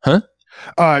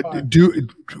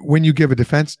 when you give a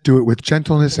defense, do it with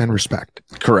gentleness and respect.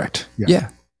 Correct. Yeah.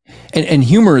 And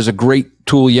humor is a great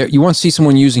tool. You want to see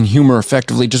someone using humor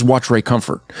effectively, just watch Ray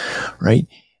Comfort, right?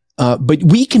 But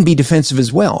we can be defensive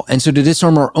as well. And so to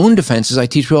disarm our own defenses, I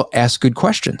teach people ask good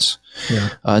questions. Yeah.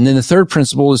 And then the third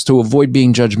principle is to avoid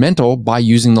being judgmental by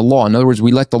using the law. In other words,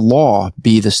 we let the law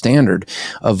be the standard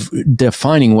of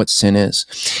defining what sin is.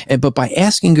 But by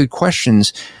asking good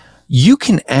questions, you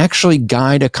can actually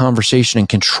guide a conversation and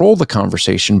control the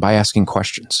conversation by asking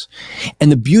questions.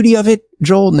 And the beauty of it,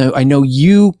 Joel, now I know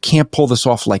you can't pull this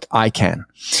off like I can.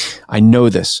 I know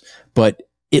this, but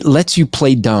it lets you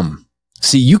play dumb.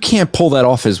 See, you can't pull that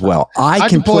off as well. I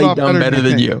can play dumb better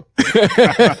than you.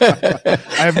 I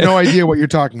have no idea what you're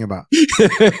talking about.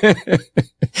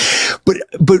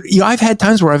 But I've had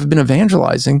times where I've been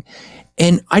evangelizing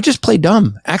and I just play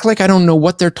dumb, act like I don't know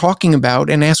what they're talking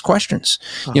about and ask questions.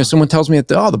 Someone tells me that,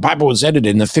 the Bible was edited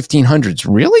in the 1500s.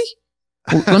 Really?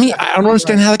 Well, I don't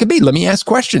understand how that could be. Let me ask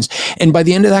questions. And by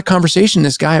the end of that conversation,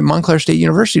 this guy at Montclair State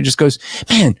University just goes,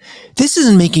 man, this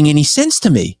isn't making any sense to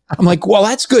me. I'm like, well,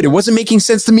 that's good. It wasn't making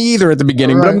sense to me either at the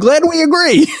beginning, but I'm glad we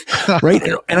agree. Right.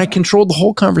 And I controlled the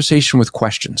whole conversation with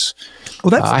questions. Well,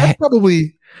 that's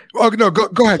probably... Oh, no, go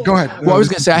ahead. Well, I was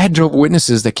going to say, I had Jehovah's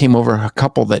Witnesses that came over, a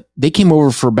couple that they came over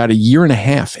for about 1.5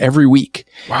 years every week.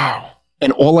 Wow.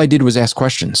 And all I did was ask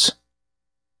questions.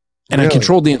 And really?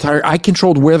 I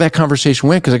controlled where that conversation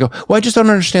went, because I go, well, I just don't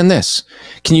understand this.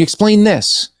 Can you explain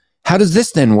this? How does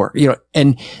this then work?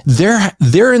 And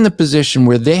they're in the position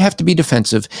where they have to be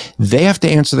defensive. They have to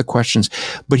answer the questions.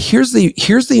 But here's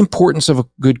the importance of a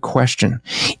good question.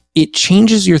 It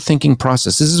changes your thinking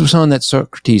process. This is something that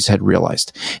Socrates had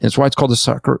realized. And that's why it's called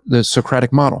the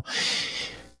Socratic model.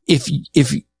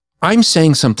 If I'm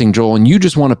saying something, Joel, and you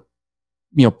just want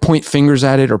to, point fingers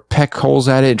at it or peck holes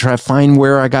at it and try to find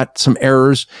where I got some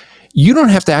errors, you don't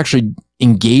have to actually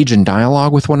engage in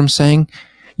dialogue with what I'm saying.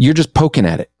 You're just poking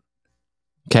at it.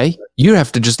 Okay? You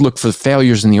have to just look for the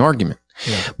failures in the argument.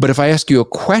 Yeah. But if I ask you a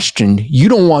question, you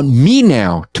don't want me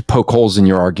now to poke holes in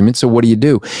your argument. So what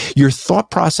do? Your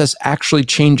thought process actually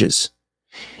changes.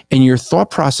 And your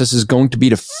thought process is going to be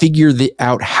to figure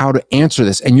out how to answer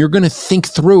this. And you're going to think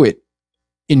through it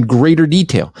in greater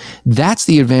detail. That's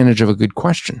the advantage of a good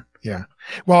question. Yeah.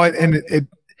 Well, and it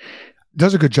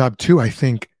does a good job too, I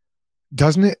think,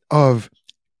 doesn't it, of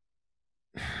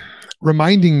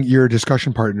reminding your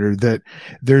discussion partner that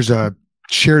there's a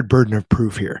shared burden of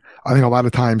proof here. I think a lot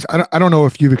of times, I don't know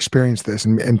if you've experienced this,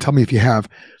 and tell me if you have,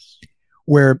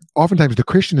 where oftentimes the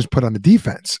Christian is put on the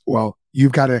defense. Well,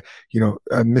 you've got to,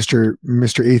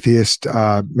 Mr. Atheist,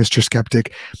 Mr.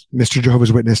 Skeptic, Mr.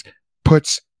 Jehovah's Witness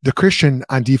puts the Christian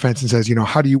on defense and says,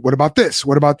 what about this?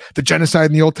 What about the genocide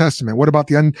in the Old Testament? What about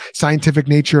the unscientific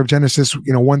nature of Genesis,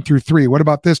 1-3? What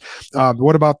about this?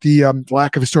 What about the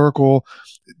lack of historical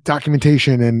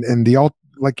documentation and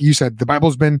like you said, the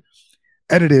Bible's been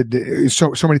edited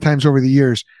so many times over the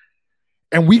years,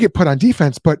 and we get put on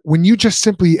defense. But when you just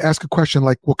simply ask a question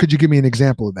like, well, could you give me an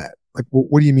example of that? Like,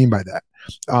 what do you mean by that?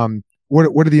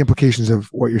 What are the implications of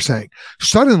what you're saying?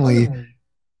 Suddenly,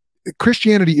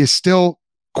 Christianity is still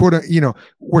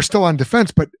we're still on defense,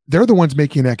 but they're the ones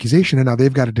making an accusation, and now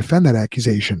they've got to defend that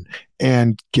accusation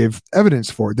and give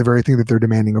evidence for it, the very thing that they're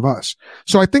demanding of us.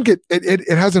 So I think it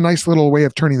has a nice little way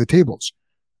of turning the tables.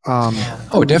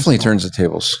 It definitely turns the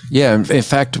tables. Yeah. In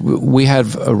fact, we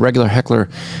have a regular heckler,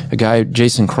 a guy,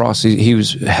 Jason Cross. He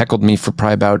was heckled me for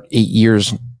probably about 8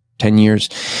 years, 10 years.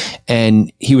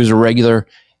 And he was a regular.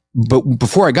 but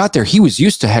before I got there, he was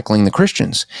used to heckling the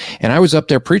Christians. And I was up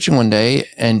there preaching one day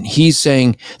and he's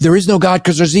saying, there is no God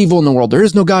because there's evil in the world. There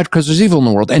is no God because there's evil in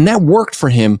the world. And that worked for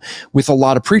him with a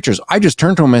lot of preachers. I just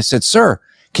turned to him and I said, sir,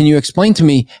 can you explain to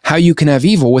me how you can have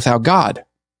evil without God?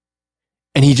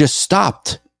 And he just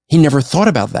stopped. He never thought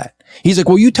about that. He's like,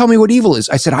 well, you tell me what evil is.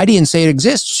 I said, I didn't say it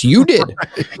exists. You did.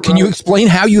 Right. Can you explain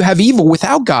how you have evil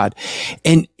without God?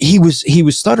 And he was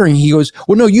stuttering. He goes,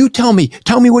 well, no, you tell me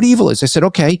what evil is. I said,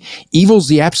 okay, evil is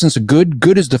the absence of good.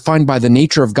 Good is defined by the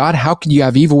nature of God. How can you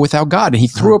have evil without God? And he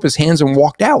threw up his hands and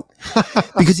walked out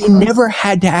because he never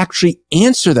had to actually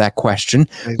answer that question,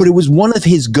 but it was one of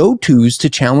his go-tos to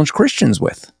challenge Christians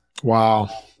with. Wow.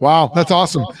 That's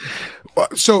awesome.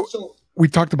 So we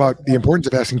talked about the importance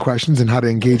of asking questions and how to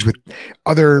engage with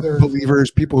other believers,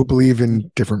 people who believe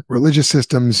in different religious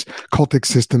systems, cultic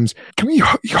systems. Can we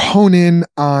hone in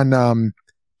on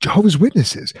Jehovah's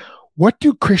Witnesses? What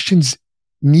do Christians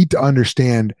need to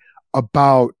understand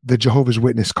about the Jehovah's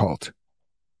Witness cult?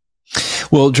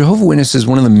 Well, Jehovah's Witnesses,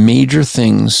 one of the major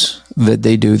things that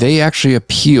they do, they actually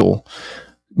appeal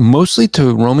mostly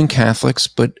to Roman Catholics,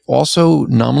 but also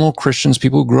nominal Christians,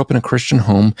 people who grew up in a Christian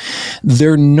home.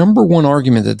 Their number one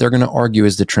argument that they're going to argue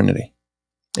is the Trinity.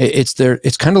 It's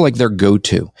kind of like their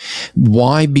go-to.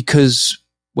 Why? Because,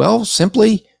 well,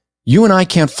 simply, you and I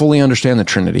can't fully understand the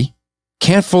Trinity,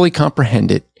 can't fully comprehend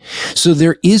it. So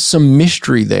there is some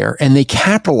mystery there, and they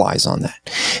capitalize on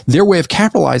that. Their way of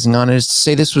capitalizing on it is to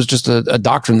say this was just a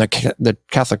doctrine that the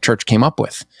Catholic Church came up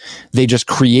with. They just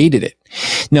created it.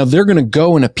 Now they're going to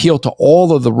go and appeal to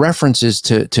all of the references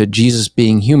to Jesus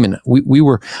being human.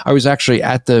 I was actually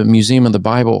at the Museum of the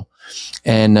Bible,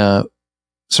 and not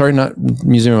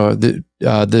Museum,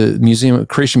 the Museum,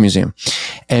 Creation Museum,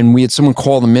 and we had someone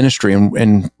call the ministry,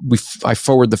 and I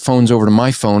forward the phones over to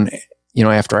my phone,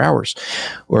 after hours,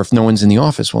 or if no one's in the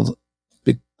office, we'll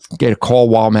get a call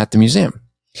while I'm at the museum.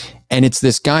 And it's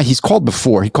this guy, he's called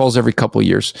before, he calls every couple of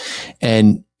years,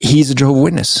 and he's a Jehovah's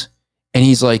Witness. And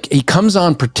he's like, he comes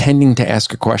on pretending to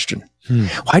ask a question. Well,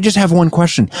 I just have one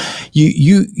question.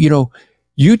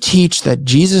 You teach that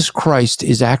Jesus Christ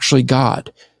is actually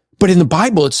God, but in the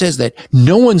Bible, it says that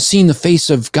no one's seen the face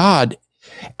of God,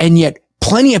 and yet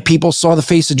plenty of people saw the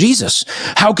face of Jesus.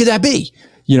 How could that be?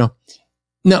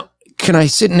 Now, can I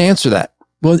sit and answer that?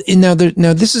 Well, now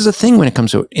this is a thing when it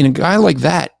comes to it. In a guy like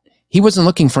that, he wasn't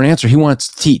looking for an answer. He wants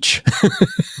to teach.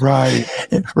 Right.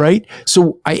 Right.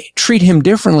 So I treat him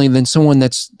differently than someone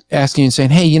that's asking and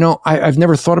saying, hey, I've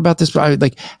never thought about this,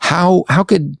 but how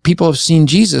could people have seen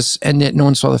Jesus and yet no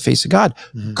one saw the face of God?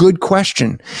 Mm-hmm. Good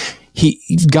question.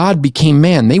 God became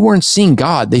man. They weren't seeing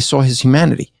God. They saw his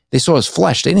humanity. They saw his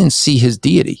flesh. They didn't see his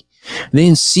deity. They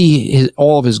didn't see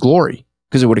all of his glory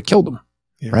because it would have killed him.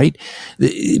 Yeah. Right?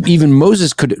 Even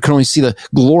Moses could only see the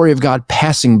glory of God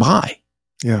passing by.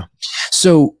 Yeah.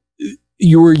 So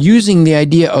you were using the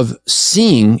idea of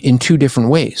seeing in two different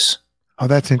ways. Oh,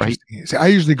 that's interesting. Right? See, I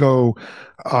usually go,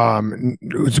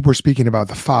 we're speaking about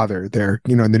the Father there.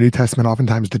 In the New Testament,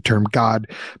 oftentimes the term God,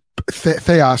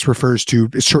 theos, refers to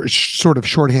sort of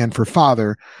shorthand for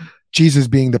Father. Jesus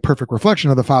being the perfect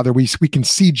reflection of the Father. We can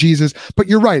see Jesus, but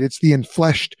you're right. It's the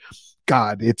enfleshed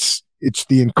God. It's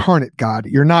the incarnate God.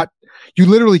 You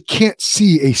literally can't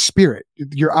see a spirit.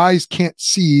 Your eyes can't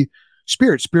see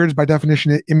spirit. Spirit is by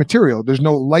definition immaterial. There's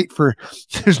no light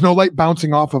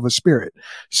bouncing off of a spirit.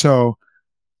 So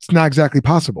it's not exactly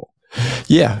possible.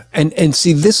 Yeah. And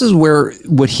see, this is where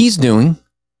what he's doing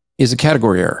is a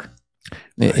category error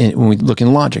when we look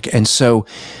in logic. And so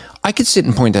I could sit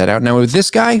and point that out. Now with this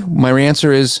guy, my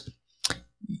answer is,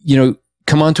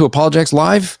 come on to Apologetics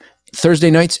Live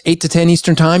Thursday nights, 8 to 10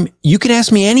 Eastern time. You can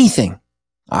ask me anything.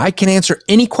 I can answer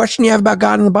any question you have about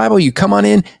God in the Bible. You come on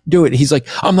in, do it. He's like,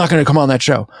 I'm not going to come on that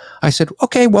show. I said,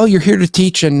 okay, well, you're here to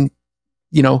teach and,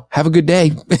 have a good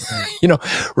day,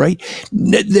 right?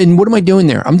 Then what am I doing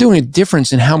there? I'm doing a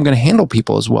difference in how I'm going to handle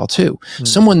people as well, too. Mm.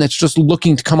 Someone that's just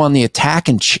looking to come on the attack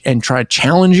and try to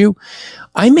challenge you.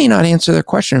 I may not answer their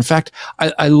question. In fact,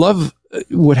 I love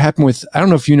what happened with, I don't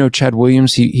know if you know Chad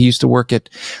Williams. He used to work at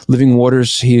Living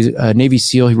Waters. He's a Navy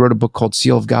SEAL. He wrote a book called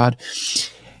Seal of God.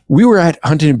 We were at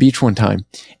Huntington Beach one time,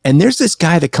 and there's this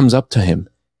guy that comes up to him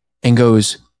and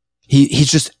goes,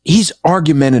 he's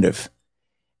argumentative.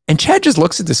 And Chad just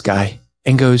looks at this guy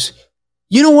and goes,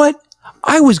 you know what?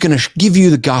 I was going to give you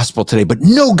the gospel today, but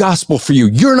no gospel for you.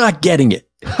 You're not getting it.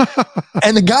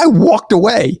 And the guy walked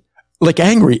away like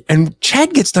angry. And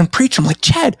Chad gets done preaching. I'm like,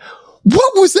 Chad,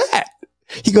 what was that?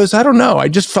 He goes, I don't know. I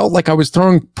just felt like I was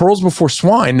throwing pearls before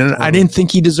swine, and I didn't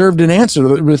think he deserved an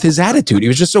answer with his attitude. He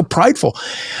was just so prideful.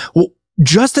 Well,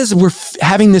 just as we're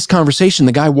having this conversation,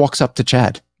 the guy walks up to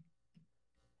Chad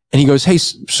And he goes, hey,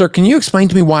 sir, can you explain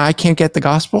to me why I can't get the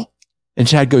gospel? And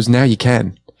Chad goes, now you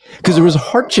can. Because there was a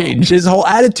heart change. His whole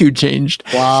attitude changed.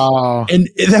 Wow. And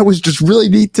that was just really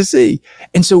neat to see.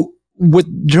 And so what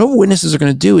Jehovah's Witnesses are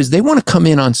going to do is they want to come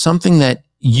in on something that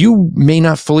you may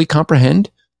not fully comprehend.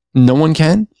 No one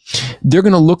can. They're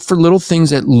going to look for little things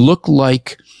that look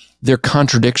like they're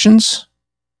contradictions.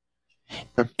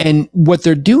 And what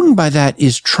they're doing by that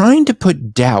is trying to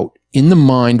put doubt in the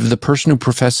mind of the person who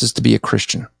professes to be a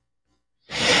Christian.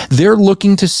 They're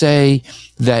looking to say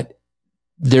that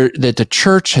the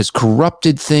church has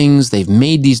corrupted things. They've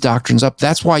made these doctrines up.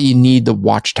 That's why you need the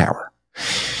watchtower.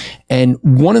 And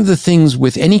one of the things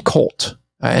with any cult,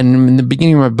 and in the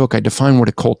beginning of my book, I define what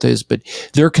a cult is, but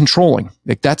they're controlling.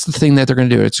 Like that's the thing that they're going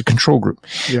to do. It's a control group.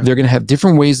 Yeah. They're going to have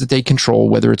different ways that they control,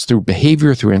 whether it's through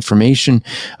behavior, through information,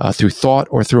 through thought,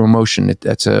 or through emotion.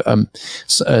 That's a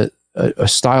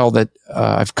style that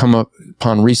I've come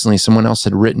upon recently. Someone else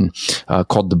had written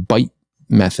called the BITE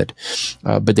method.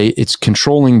 But it's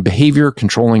controlling behavior,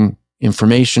 controlling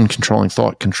information, controlling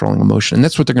thought, controlling emotion. And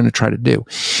that's what they're going to try to do.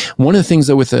 One of the things,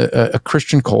 though, with a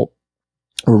Christian cult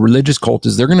or religious cult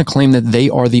is they're going to claim that they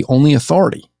are the only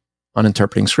authority on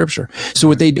interpreting scripture. So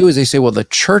what they do is they say, well, the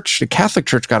Catholic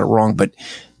Church got it wrong, but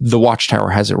the Watchtower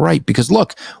has it right. Because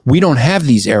look, we don't have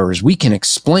these errors. We can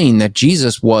explain that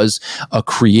Jesus was a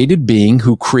created being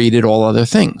who created all other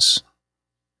things.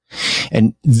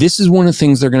 And this is one of the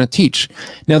things they're going to teach.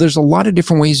 Now, there's a lot of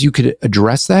different ways you could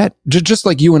address that, just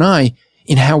like you and I,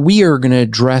 in how we are going to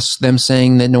address them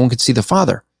saying that no one could see the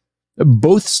Father.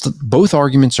 Both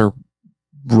arguments are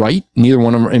right. Neither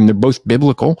one of them, and they're both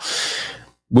biblical.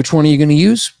 Which one are you going to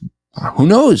use? Who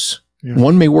knows? Yeah.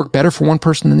 One may work better for one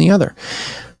person than the other.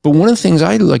 But one of the things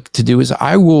I like to do is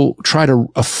I will try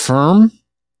to affirm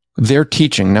their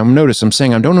teaching. Now, notice I'm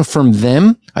saying I don't affirm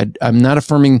them. I'm not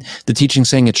affirming the teaching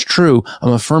saying it's true.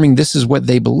 I'm affirming this is what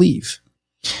they believe.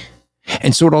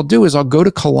 And so what I'll do is I'll go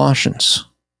to Colossians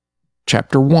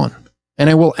chapter 1, and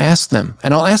I will ask them,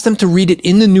 and I'll ask them to read it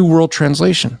in the New World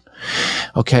Translation.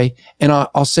 Okay. And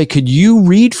I'll say, could you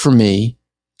read for me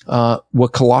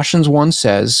what Colossians 1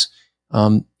 says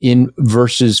in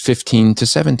verses 15 to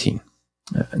 17?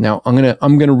 Now, I'm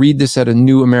gonna read this at a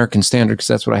New American Standard because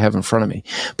that's what I have in front of me.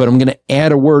 But I'm gonna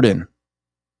add a word in.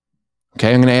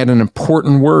 Okay, I'm gonna add an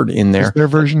important word in there. Is their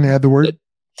version add the word?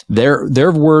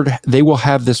 Their word, they will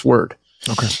have this word.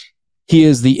 Okay. He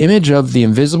is the image of the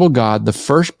invisible God, the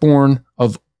firstborn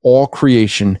of all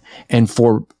creation, and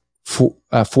for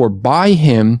by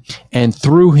him and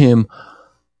through him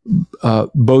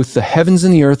both the heavens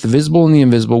and the earth, the visible and the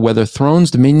invisible, whether thrones,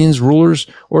 dominions, rulers,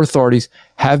 or authorities,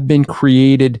 have been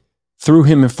created through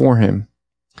him and for him.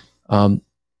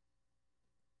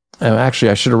 Actually,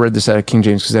 I should have read this out of King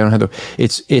James because I don't have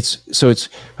it's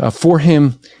for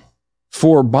him,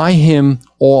 for by him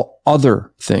all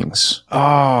other things.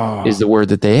 Is the word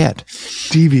that they add.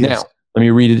 Devious. Now, let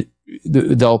me read it.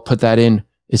 They'll put that in.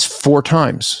 It's 4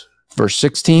 times. Verse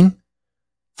 16.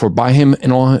 For by him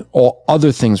and all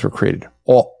other things were created.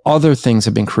 All other things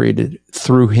have been created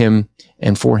through him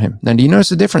and for him. Now, do you notice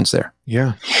the difference there?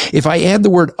 Yeah. If I add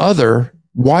the word other,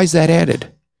 why is that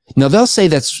added? Now, they'll say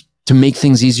that's to make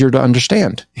things easier to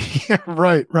understand. Yeah,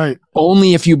 right.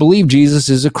 Only if you believe Jesus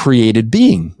is a created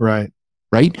being. Right.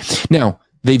 Now,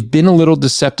 they've been a little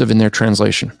deceptive in their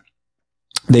translation.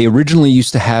 They originally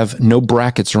used to have no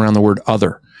brackets around the word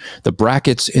other. The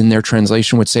brackets in their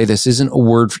translation would say this isn't a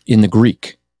word in the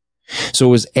Greek. So it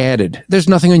was added. There's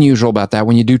nothing unusual about that.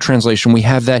 When you do translation, we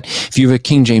have that. If you have a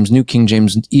King James, New King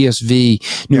James,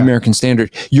 ESV, New American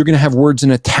Standard, you're going to have words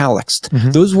in italics.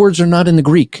 Mm-hmm. Those words are not in the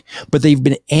Greek, but they've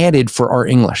been added for our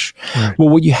English. Right. Well,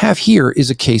 what you have here is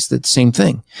a case that's the same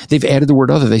thing. They've added the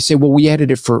word other. They say, well, we added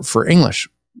it for English,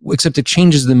 except it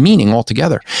changes the meaning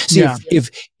altogether. See, if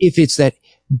it's that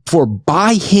for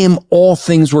by him all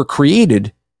things were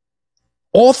created,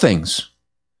 all things,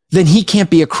 then he can't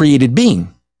be a created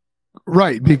being.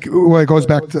 Right. Well, it goes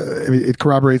back to, it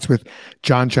corroborates with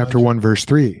John chapter 1, verse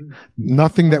 3.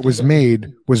 Nothing that was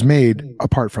made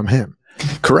apart from him.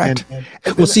 Correct.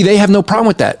 Well, see, they have no problem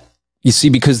with that. You see,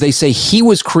 because they say he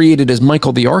was created as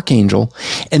Michael the Archangel,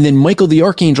 and then Michael the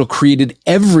Archangel created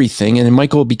everything, and then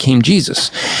Michael became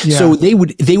Jesus. Yeah. So they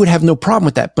would have no problem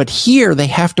with that. But here they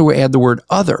have to add the word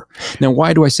other. Now,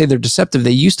 why do I say they're deceptive?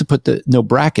 They used to put the no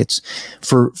brackets.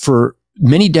 For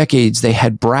many decades, they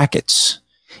had brackets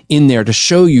in there to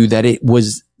show you that it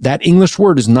was, that English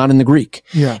word is not in the Greek.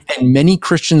 Yeah. And many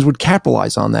Christians would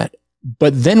capitalize on that.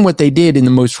 But then what they did in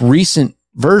the most recent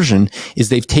version is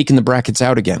they've taken the brackets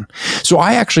out again. So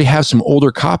I actually have some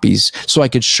older copies so I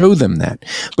could show them that.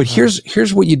 But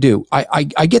here's what you do. I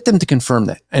get them to confirm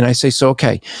that. And I say, so,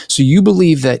 okay, so you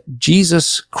believe that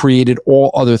Jesus created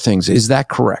all other things. Is that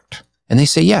correct? And they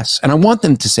say yes. And I want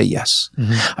them to say yes.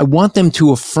 I want them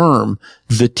to affirm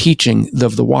the teaching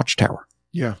of the Watchtower.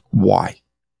 Yeah. Why?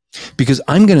 Because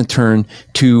I'm going to turn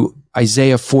to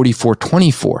Isaiah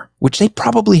 44:24, which they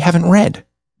probably haven't read.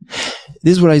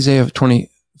 This is what Isaiah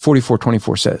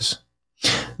 44:24 says.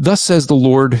 Thus says the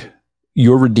Lord,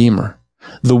 your Redeemer,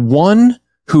 the one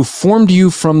who formed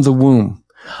you from the womb.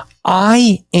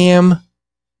 I am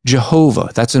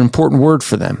Jehovah. That's an important word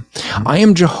for them. I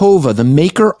am Jehovah, the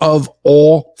maker of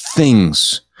all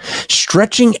things,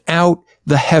 stretching out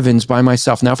the heavens by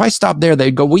myself. Now, if I stop there,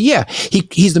 they'd go, well, yeah,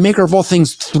 he's the maker of all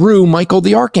things through Michael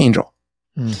the archangel.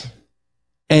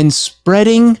 And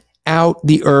spreading out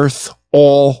the earth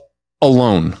all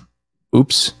alone.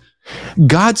 Oops.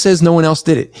 God says no one else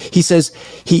did it. He says,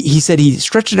 he said he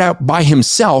stretched it out by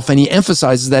himself, and he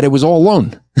emphasizes that it was all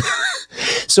alone.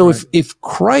 So right. if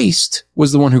Christ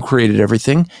was the one who created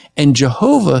everything and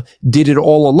Jehovah did it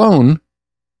all alone,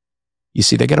 you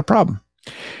see, they got a problem.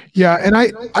 Yeah. And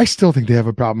I still think they have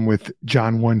a problem with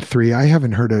John 1:3. I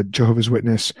haven't heard a Jehovah's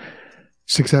Witness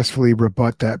successfully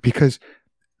rebut that, because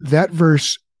that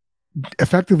verse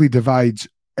effectively divides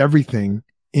everything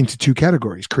into two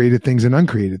categories: created things and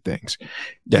uncreated things.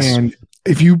 Yes. And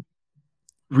if you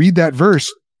read that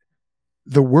verse,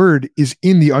 the word is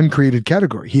in the uncreated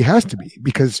category. He has to be,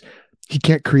 because he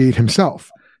can't create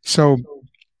himself. So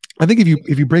I think if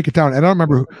you break it down, and I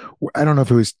don't know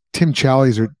if it was Tim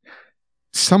Challies or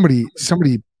somebody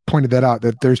pointed that out,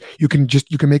 that you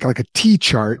can make like a T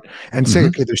chart and say,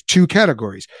 okay, there's two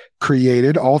categories: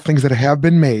 created, all things that have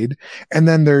been made, and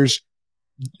then there's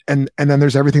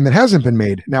everything that hasn't been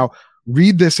made. Now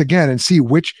read this again and see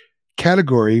which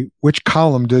category, which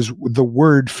column does the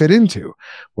word fit into.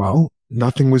 Well,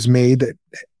 nothing was made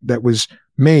that was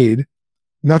made.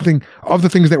 Nothing of the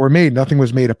things that were made, nothing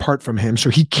was made apart from him. So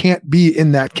he can't be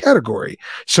in that category.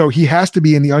 So he has to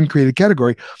be in the uncreated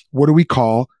category. What do we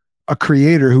call a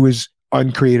creator who is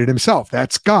uncreated himself?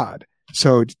 That's God.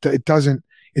 So it doesn't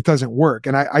work.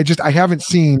 And I haven't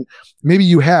seen, maybe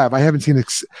you have, I haven't seen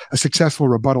a successful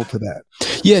rebuttal to that.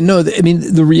 Yeah, no, I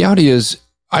mean, the reality is,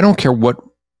 I don't care what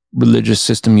religious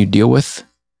system you deal with,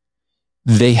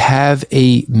 they have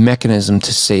a mechanism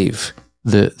to save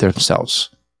themselves.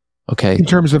 Okay. In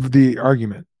terms of the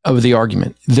argument.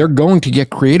 They're going to get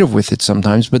creative with it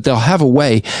sometimes, but they'll have a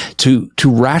way to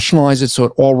rationalize it so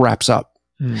it all wraps up.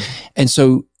 And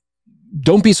so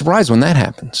don't be surprised when that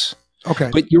happens. Okay.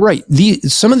 But you're right.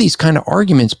 Some of these kind of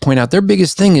arguments point out their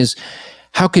biggest thing is,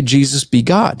 how could Jesus be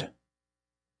God?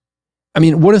 I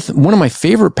mean, one of my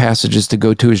favorite passages to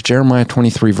go to is Jeremiah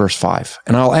 23, verse 5.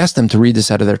 And I'll ask them to read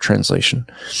this out of their translation.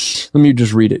 Let me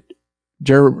just read it.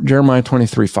 Jeremiah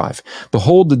 23, 5.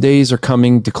 Behold, the days are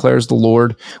coming, declares the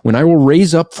Lord, when I will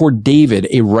raise up for David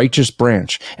a righteous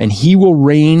branch, and he will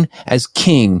reign as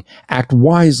king, act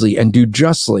wisely, and do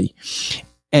justly,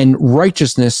 and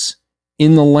righteousness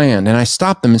in the land. And I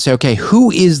stop them and say, okay, who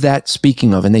is that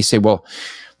speaking of? And they say, well,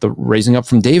 the raising up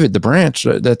from David, the branch,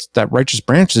 that righteous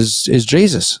branch is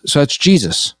Jesus. So that's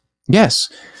Jesus.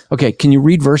 Yes. Okay. Can you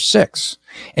read verse 6?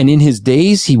 And in his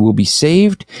days he will be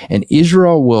saved, and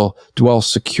Israel will dwell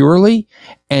securely.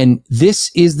 And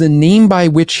this is the name by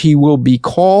which he will be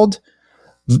called,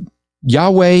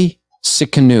 Yahweh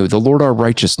Tsidkenu, the Lord our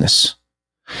righteousness.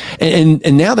 And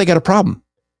now they got a problem.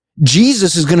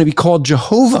 Jesus is going to be called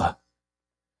Jehovah.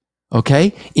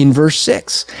 Okay, in verse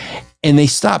 6. And they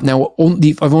stop. Now,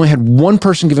 I've only had one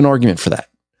person give an argument for that.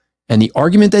 And the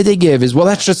argument that they give is, well,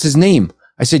 that's just his name.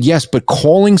 I said, yes, but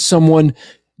calling someone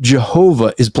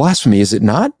Jehovah is blasphemy, is it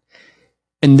not?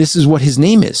 And this is what his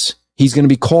name is. He's going to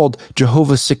be called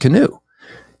Jehovah Tsidkenu.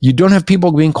 You don't have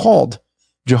people being called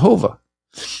Jehovah.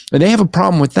 And they have a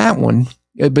problem with that one.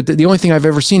 But the only thing I've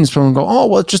ever seen is someone go, oh,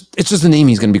 well, it's just the name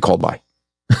he's going to be called by.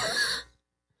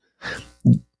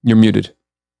 You're muted.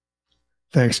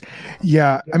 Thanks.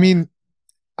 Yeah. I mean,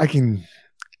 I can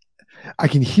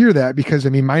hear that, because I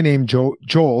mean, my name,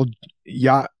 Joel,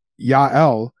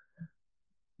 Yael,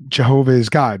 Jehovah is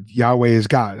God, Yahweh is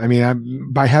God. I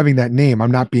mean, by having that name,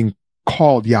 I'm not being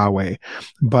called Yahweh,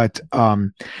 but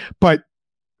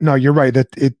no, you're right that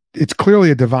it's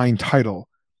clearly a divine title.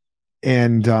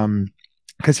 And,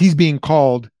 cause he's being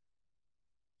called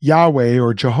Yahweh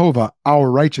or Jehovah,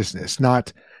 our righteousness,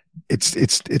 not,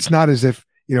 it's not as if,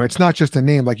 it's not just a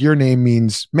name, like your name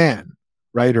means man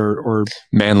right? Or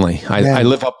manly. I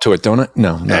live up to it, don't I?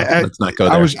 No, let's not go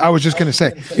there. I was just going to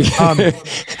say,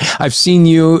 I've seen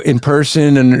you in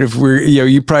person, and if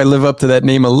you probably live up to that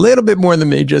name a little bit more than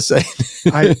me. Just saying.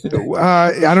 I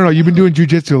don't know. You've been doing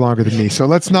jujitsu longer than me, so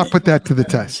let's not put that to the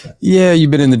test. Yeah,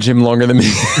 you've been in the gym longer than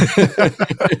me.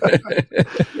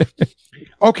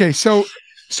 Okay, so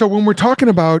when we're talking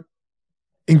about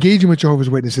engaging with Jehovah's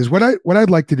Witnesses, what I'd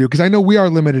like to do, because I know we are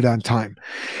limited on time,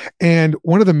 and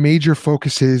one of the major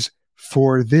focuses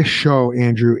for this show,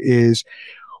 Andrew, is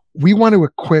we want to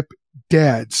equip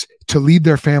dads to lead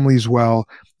their families well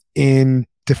in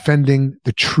defending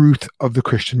the truth of the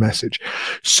Christian message.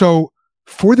 So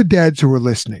for the dads who are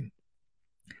listening,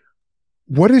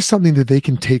 what is something that they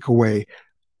can take away?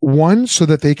 One, so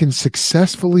that they can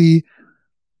successfully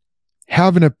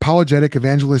have an apologetic,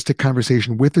 evangelistic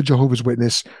conversation with the Jehovah's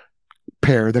Witness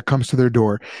pair that comes to their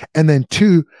door. And then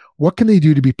two, what can they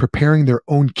do to be preparing their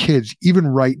own kids, even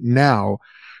right now,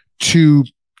 to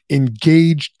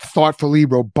engage thoughtfully,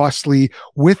 robustly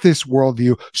with this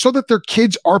worldview so that their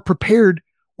kids are prepared?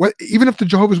 Even if the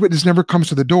Jehovah's Witness never comes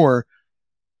to the door,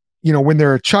 when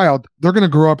they're a child, they're going to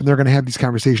grow up and they're going to have these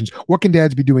conversations. What can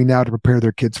dads be doing now to prepare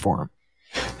their kids for them?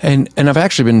 And I've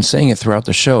actually been saying it throughout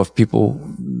the show. If people,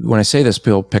 when I say this,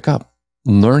 people pick up.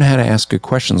 Learn how to ask good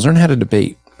questions. Learn how to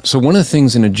debate. So one of the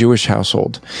things in a Jewish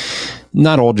household,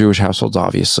 not all Jewish households,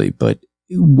 obviously, but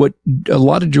what a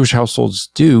lot of Jewish households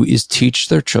do is teach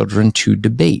their children to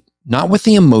debate, not with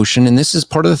the emotion. And this is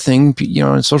part of the thing,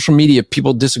 on social media,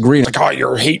 people disagree. It's like, oh,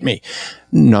 you hate me.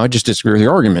 No, I just disagree with the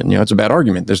argument. It's a bad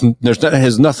argument. There's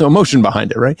nothing emotion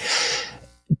behind it, right?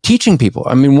 Teaching people.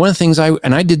 I mean, one of the things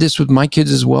I did this with my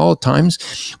kids as well at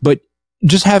times, but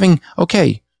just having,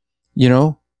 okay,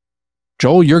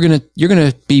 Joel, you're going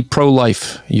to be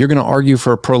pro-life. You're going to argue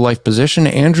for a pro-life position.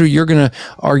 Andrew, you're going to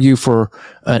argue for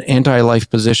an anti-life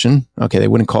position. Okay. They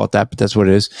wouldn't call it that, but that's what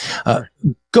it is.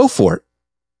 Go for it.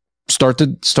 Start the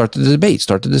debate,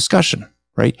 start the discussion,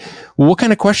 right? Well, what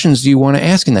kind of questions do you want to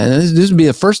ask in that? And this would be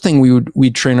the first thing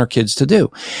we'd train our kids to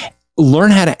do.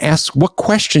 Learn how to ask, what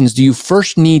questions do you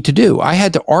first need to do? I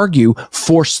had to argue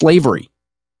for slavery.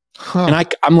 And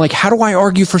I'm like, how do I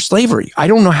argue for slavery? I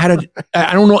don't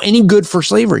know any good for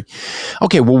slavery.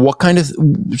 Okay, well,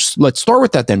 let's start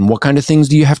with that then. What kind of things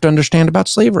do you have to understand about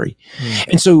slavery?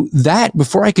 And so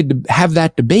before I could have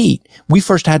that debate, we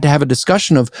first had to have a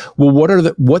discussion of, well,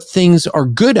 what things are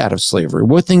good out of slavery?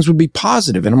 What things would be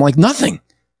positive? And I'm like, nothing.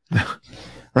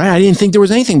 Right? I didn't think there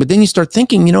was anything. But then you start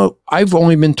thinking, I've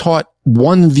only been taught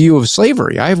one view of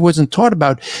slavery. I wasn't taught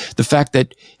about the fact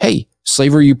that, hey,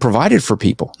 slavery you provided for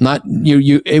people, not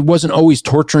it wasn't always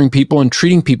torturing people and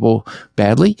treating people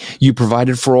badly. You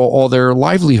provided for all their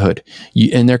livelihood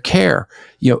and their care.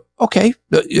 Okay,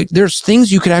 there's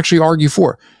things you could actually argue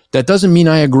for. That doesn't mean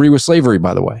I agree with slavery,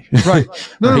 by the way. Right.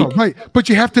 No, right. But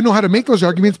you have to know how to make those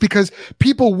arguments, because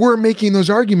people were making those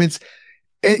arguments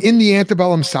in the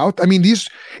antebellum South. I mean,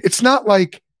 it's not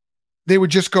like they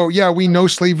would just go, yeah, we know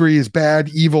slavery is bad,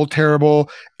 evil, terrible,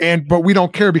 but we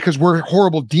don't care because we're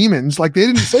horrible demons. Like, they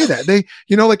didn't say that. They,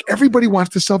 everybody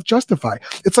wants to self-justify.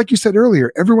 It's like you said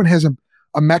earlier, everyone has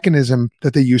a mechanism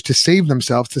that they use to save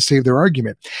themselves, to save their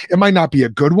argument. It might not be a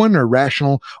good one or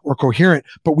rational or coherent,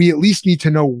 but we at least need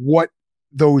to know what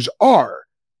those are.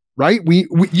 Right?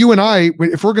 You and I,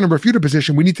 if we're going to refute a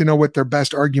position, we need to know what their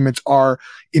best arguments are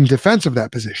in defense of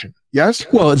that position. Yes?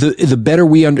 Well, the better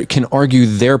we can argue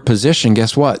their position,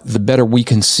 guess what? The better we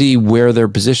can see where their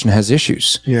position has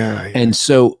issues. Yeah. And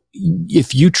so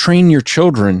if you train your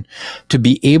children to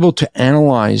be able to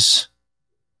analyze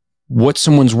what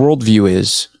someone's worldview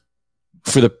is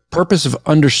for the purpose of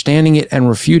understanding it and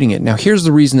refuting it. Now, here's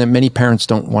the reason that many parents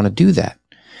don't want to do that.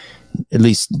 At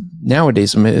least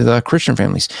nowadays, Christian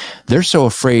families, they're so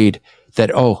afraid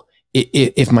that,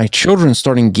 if my children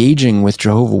start engaging with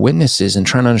Jehovah's Witnesses and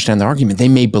trying to understand the argument, they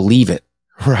may believe it.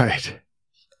 Right.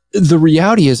 The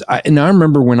reality is, I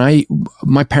remember when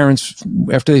my parents,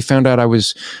 after they found out I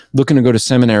was looking to go to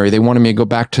seminary, they wanted me to go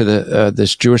back to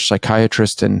this Jewish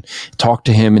psychiatrist and talk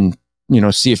to him and,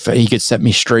 see if he could set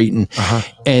me straight.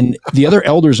 And the other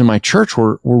elders in my church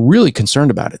were really concerned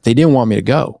about it. They didn't want me to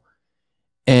go.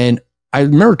 And I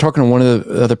remember talking to one of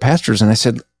the other pastors, and I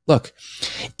said, look,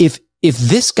 if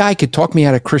this guy could talk me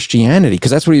out of Christianity, because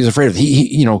that's what he's afraid of,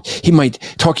 he might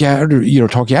talk you out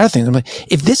of things. I'm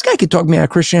like, if this guy could talk me out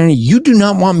of Christianity, you do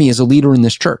not want me as a leader in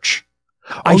this church.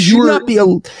 I should not be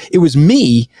it was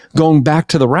me going back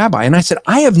to the rabbi. And I said,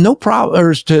 I have no problem,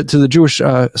 or to the Jewish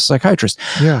psychiatrist.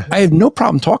 Yeah. I have no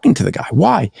problem talking to the guy.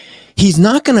 Why? He's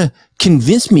not going to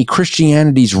convince me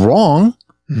Christianity's wrong.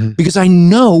 because I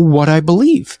know what I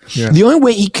believe. Yeah. The only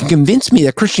way he can convince me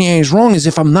that Christianity is wrong is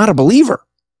if I'm not a believer.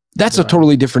 That's a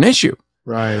totally different issue.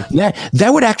 Right.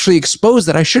 That would actually expose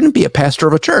that I shouldn't be a pastor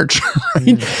of a church.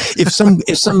 Right? If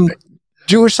some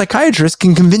Jewish psychiatrist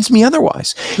can convince me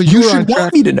otherwise, So you should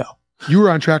want me to know. You were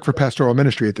on track for pastoral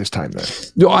ministry at this time, then.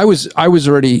 No, I was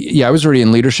already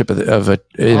in leadership in a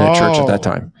church at that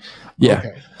time. Yeah.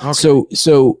 Okay.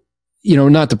 So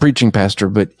not the preaching pastor,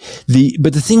 but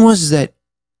the thing was that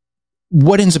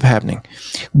what ends up happening,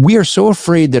 we are so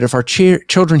afraid that if our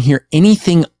children hear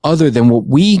anything other than what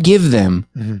we give them,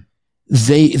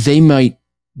 they might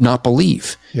not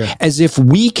believe. Yeah. As if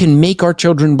we can make our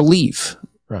children believe.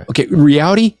 Right. Okay.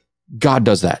 Reality, God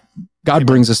does that. God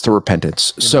brings us to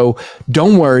repentance. So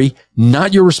don't worry,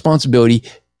 not your responsibility.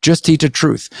 Just teach the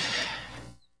truth.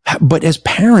 But as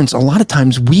parents, a lot of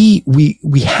times we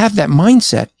have that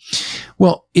mindset.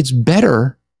 Well, it's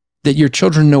better that your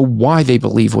children know why they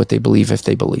believe what they believe if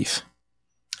they believe.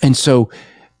 And so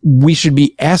we should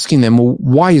be asking them, well,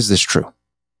 why is this true?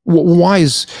 Why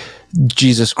is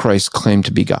Jesus Christ claimed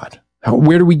to be God?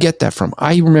 Where do we get that from?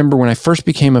 I remember when I first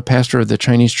became a pastor of the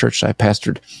Chinese church I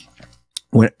pastored,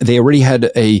 when they already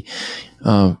had a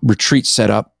retreat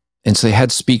set up. And so they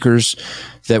had speakers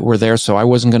that were there. So I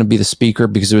wasn't going to be the speaker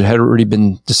because it had already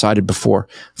been decided before.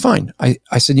 Fine.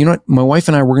 I said, you know what? My wife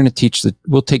and I,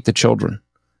 we'll take the children.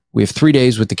 We have 3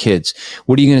 days with the kids.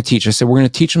 What are you going to teach? I said, we're going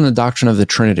to teach them the doctrine of the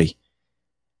Trinity.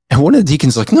 And one of the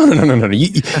deacons was like, no.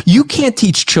 You can't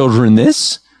teach children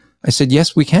this. I said,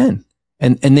 yes, we can.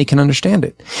 And they can understand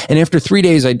it. And after 3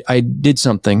 days, I did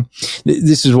something.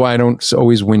 This is why I don't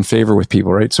always win favor with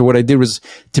people, right? So what I did was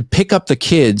to pick up the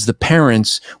kids, the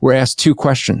parents were asked 2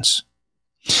 questions.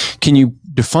 Can you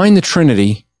define the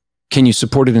Trinity? Can you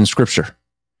support it in Scripture?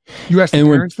 You asked the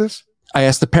parents this? I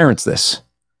asked the parents this.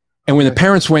 And when the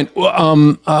parents went, I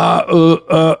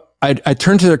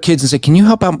turned to their kids and said, can you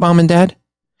help out mom and dad?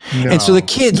 No. And so the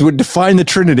kids would define the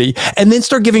Trinity and then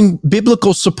start giving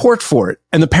biblical support for it.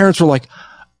 And the parents were like,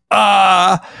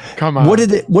 come on. What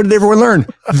did everyone learn?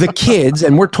 The kids,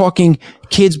 and we're talking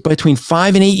kids between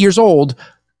 5 and 8 years old,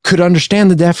 could understand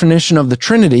the definition of the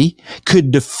Trinity, could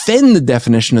defend the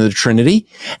definition of the Trinity,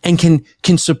 and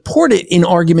can support it in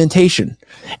argumentation.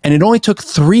 And it only took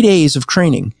 3 days of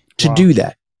training to do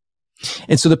that.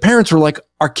 And so the parents were like,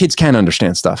 our kids can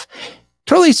understand stuff.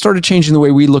 Totally started changing the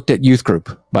way we looked at youth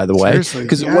group, by the way,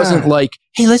 because it wasn't like,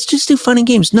 hey, let's just do fun and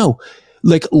games. No,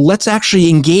 like, let's actually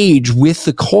engage with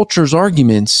the culture's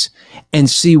arguments and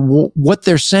see what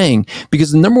they're saying.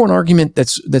 Because the number one argument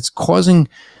that's causing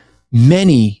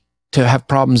many to have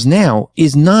problems now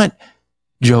is not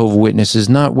Jehovah's Witnesses,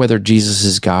 not whether Jesus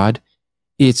is God.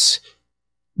 It's,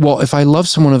 well, if I love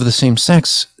someone of the same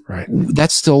sex, right,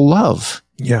 that's still love.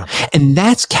 Yeah. And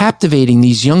that's captivating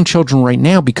these young children right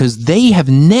now because they have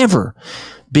never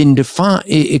been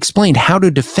explained how to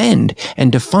defend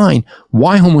and define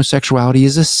why homosexuality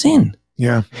is a sin.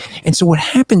 Yeah. And so what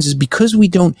happens is because we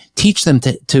don't teach them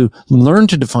to learn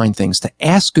to define things, to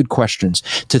ask good questions,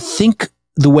 to think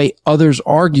the way others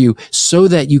argue so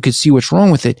that you could see what's wrong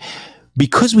with it,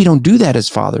 because we don't do that as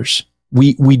fathers,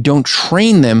 we don't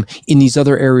train them in these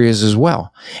other areas as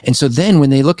well. And so then when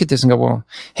they look at this and go, well,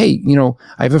 hey,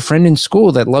 I have a friend in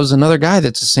school that loves another guy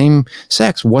that's the same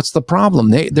sex. What's the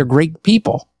problem? They're great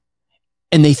people.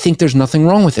 And they think there's nothing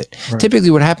wrong with it. Right.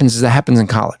 Typically what happens is that happens in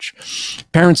college.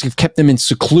 Parents have kept them in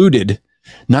secluded,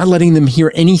 not letting them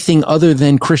hear anything other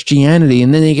than Christianity.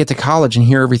 And then they get to college and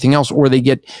hear everything else, or they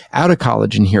get out of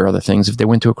college and hear other things if they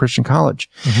went to a Christian college.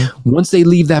 Mm-hmm. Once they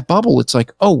leave that bubble, it's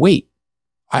like, oh, wait,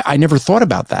 I never thought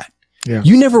about that. Yeah.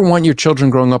 You never want your children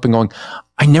growing up and going,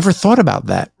 I never thought about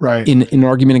that. Right. In an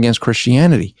argument against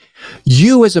Christianity.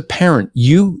 You as a parent,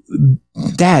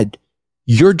 dad,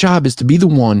 your job is to be the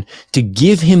one to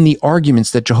give him the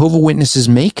arguments that Jehovah's Witnesses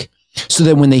make so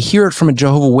that when they hear it from a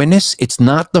Jehovah's Witness, it's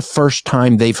not the first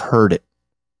time they've heard it.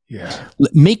 Yeah.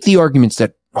 Make the arguments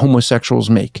that homosexuals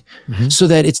make so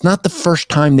that it's not the first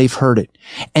time they've heard it.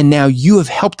 And now you have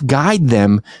helped guide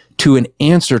them to an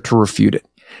answer to refute it.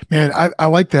 Man, I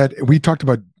like that. We talked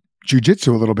about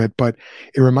jiu-jitsu a little bit, but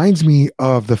it reminds me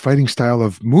of the fighting style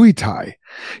of Muay Thai.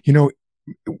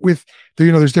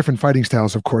 There's different fighting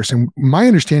styles, of course. And my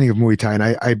understanding of Muay Thai, and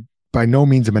I by no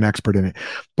means am an expert in it,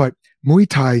 but Muay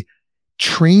Thai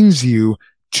trains you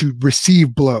to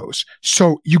receive blows.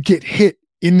 So you get hit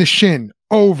in the shin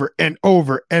over and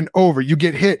over and over. You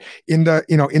get hit in the,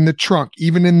 in the trunk,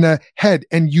 even in the head,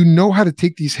 and you know how to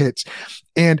take these hits.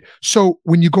 And so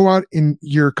when you go out and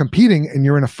you're competing and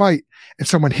you're in a fight and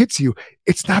someone hits you,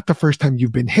 it's not the first time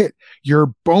you've been hit. Your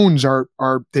bones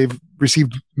they've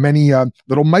received many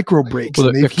little micro breaks,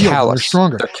 and they've healed. They're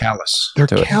stronger. They're callous. They're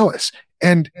callous.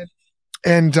 And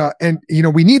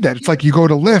we need that. It's like you go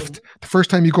to lift. The first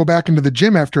time you go back into the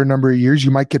gym after a number of years,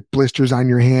 you might get blisters on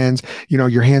your hands.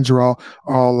 Your hands are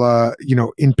all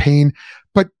in pain.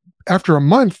 But after a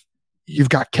month, you've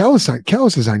got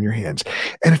calluses on your hands.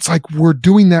 And it's like we're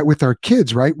doing that with our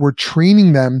kids, right? We're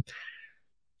training them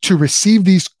to receive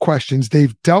these questions.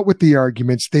 They've dealt with the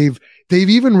arguments. They've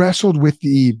even wrestled with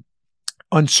the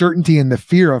uncertainty and the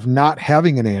fear of not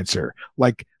having an answer,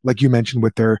 like you mentioned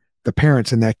with the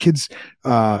parents and that kids,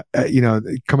 coming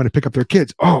to pick up their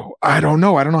kids. Oh, I don't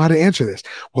know how to answer this.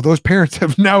 Well, those parents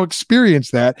have now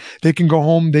experienced that. They can go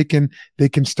home. They can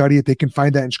study it. They can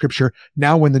find that in scripture.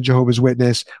 Now, when the Jehovah's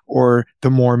Witness or the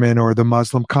Mormon or the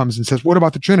Muslim comes and says, what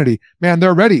about the Trinity? Man,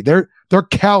 they're ready. They're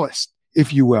calloused,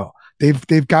 if you will.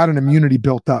 They've got an immunity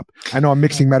built up. I know I'm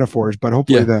mixing metaphors, but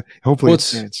hopefully it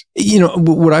stands.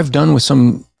 What I've done with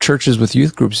some churches with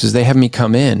youth groups is they have me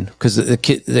come in because the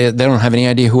kid they don't have any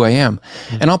idea who I am,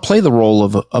 and I'll play the role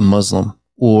of a Muslim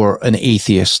or an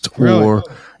atheist,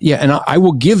 and I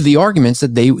will give the arguments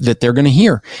that they're going to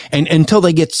hear, and until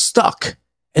they get stuck.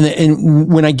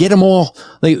 And when I get them all,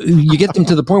 you get them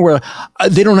to the point where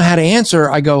they don't know how to answer.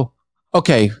 I go,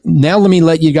 okay, now let me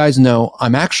let you guys know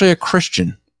I'm actually a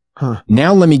Christian.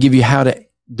 Now let me give you how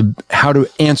to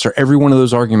answer every one of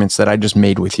those arguments that I just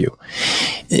made with you.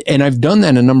 And I've done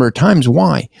that a number of times.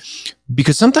 Why?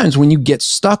 Because sometimes when you get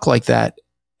stuck like that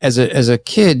as a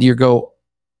kid, you go,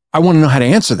 I want to know how to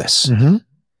answer this. Mm-hmm.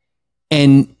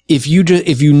 And if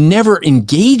you never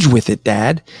engage with it,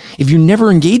 Dad, if you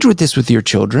never engage with this with your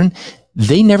children,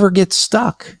 they never get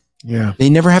stuck. Yeah.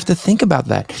 They never have to think about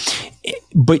that.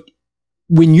 But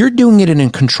when you're doing it in a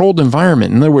controlled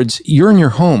environment, in other words, you're in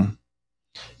your home,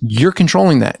 you're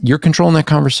controlling that. You're controlling that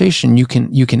conversation. You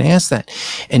can ask that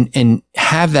and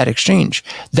have that exchange.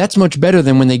 That's much better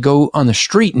than when they go on the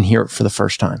street and hear it for the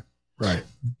first time. Right.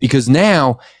 Because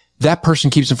now that person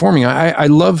keeps informing. I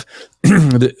love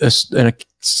a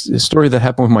story that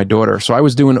happened with my daughter. So I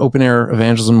was doing open air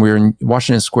evangelism. We were in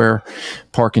Washington Square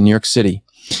Park in New York City.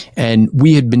 And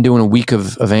we had been doing a week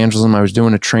of evangelism. I was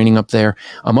doing a training up there.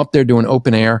 I'm up there doing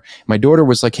open air. My daughter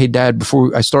was like, hey, Dad,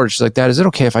 before I started, she's like, Dad, is it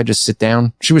okay if I just sit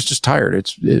down? She was just tired.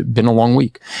 It's been a long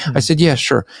week. Mm-hmm. I said, yeah,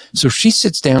 sure. So she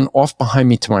sits down off behind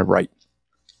me to my right.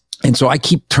 And so I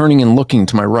keep turning and looking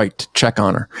to my right to check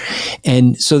on her.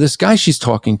 And so this guy she's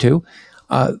talking to,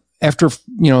 after,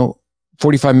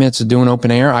 45 minutes of doing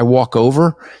open air, I walk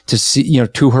over to see,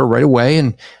 to her right away.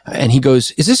 And he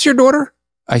goes, is this your daughter?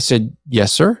 I said,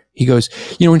 yes, sir. He goes,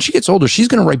 when she gets older, she's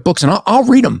going to write books and I'll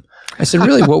read them. I said,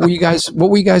 really? What were you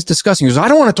guys discussing? He goes, I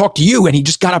don't want to talk to you. And he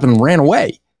just got up and ran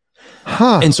away.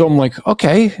 And so I'm like,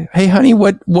 okay, hey, honey,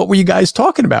 what were you guys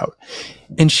talking about?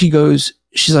 And she's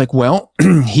like, well,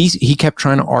 he kept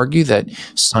trying to argue that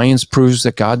science proves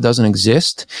that God doesn't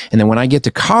exist. And then when I get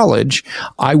to college,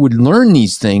 I would learn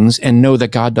these things and know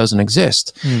that God doesn't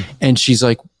exist. And she's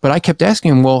like, but I kept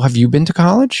asking him, well, have you been to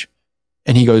college?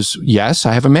 And he goes, yes,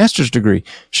 I have a master's degree.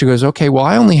 She goes, okay, well,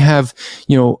 I only have,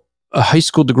 a high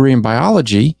school degree in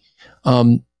biology.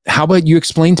 How about you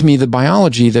explain to me the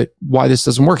biology why this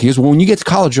doesn't work? He goes, well, when you get to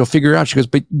college, you'll figure it out. She goes,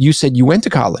 but you said you went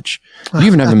to college. You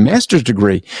even have a master's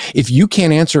degree. If you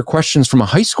can't answer questions from a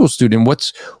high school student,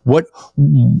 what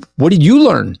did you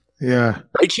learn? Yeah.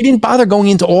 Right. She didn't bother going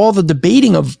into all the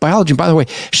debating of biology. And by the way,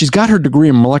 she's got her degree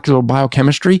in molecular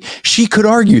biochemistry. She could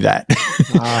argue that.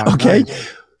 Okay. Nice.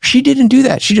 She didn't do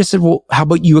that. She just said, well, how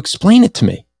about you explain it to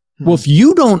me? Well, if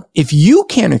you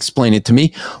can't explain it to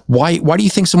me, why do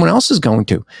you think someone else is going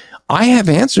to? I have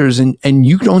answers and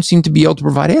you don't seem to be able to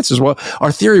provide answers. Well,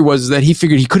 our theory was that he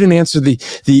figured he couldn't answer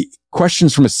the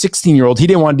questions from a 16-year-old. He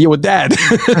didn't want to deal with Dad,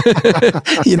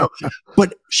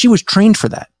 but she was trained for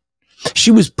that.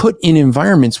 She was put in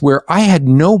environments where I had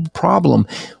no problem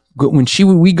when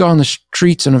we go on the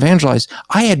streets and evangelize.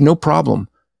 I had no problem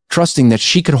trusting that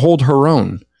she could hold her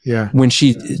own. Yeah. When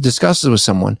she discusses with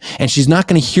someone and she's not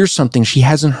going to hear something she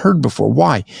hasn't heard before.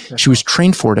 Why? She was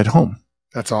trained for it at home.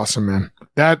 That's awesome, man.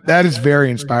 That is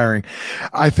very inspiring.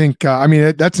 I think,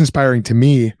 that's inspiring to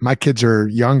me. My kids are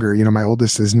younger. My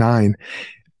oldest is 9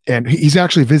 and he's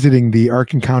actually visiting the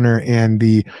Ark Encounter and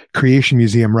the Creation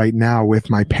Museum right now with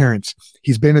my parents.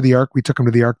 He's been to the Ark. We took him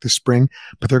to the Ark this spring,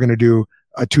 but they're going to do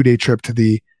a 2-day trip to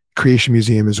the Creation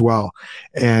Museum as well.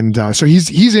 And so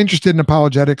he's interested in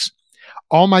apologetics.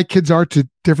 all my kids are to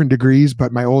different degrees,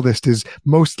 but my oldest is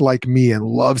most like me and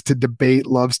loves to debate,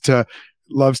 loves to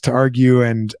argue.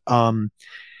 And,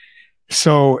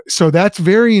 so that's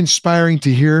very inspiring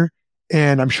to hear.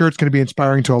 And I'm sure it's going to be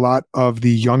inspiring to a lot of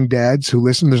the young dads who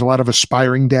listen. There's a lot of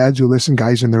aspiring dads who listen,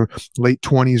 guys in their late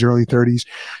 20s, early 30s.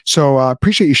 So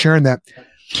appreciate you sharing that.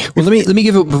 Well, let me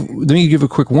give a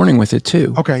quick warning with it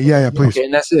too. Okay. Yeah, please. Okay,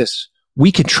 and that's this.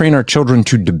 We could train our children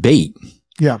to debate.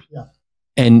 Yeah.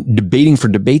 And debating for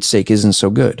debate's sake isn't so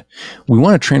good. We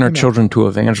want to train our children to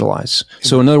evangelize.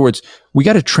 So in other words, we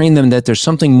got to train them that there's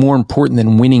something more important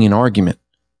than winning an argument.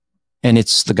 And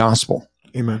it's the gospel.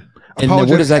 Amen. And what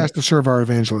does that has to serve our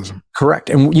evangelism?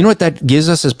 Correct. And you know what that gives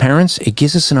us as parents? It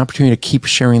gives us an opportunity to keep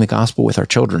sharing the gospel with our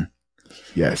children.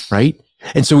 Yes. Right?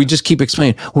 And so we just keep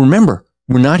explaining. Well, remember,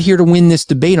 we're not here to win this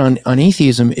debate on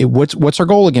atheism. What's our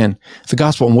goal again? The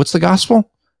gospel. And what's the gospel?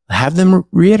 Have them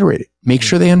reiterate it. Make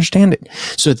sure they understand it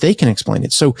so that they can explain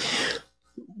it. So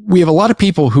we have a lot of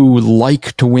people who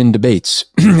like to win debates.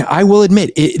 I will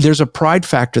admit, there's a pride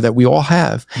factor that we all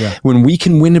have. Yeah. When we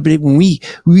can win a debate, when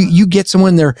you get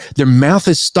someone, their mouth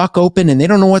is stuck open and they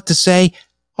don't know what to say.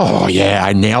 Oh yeah,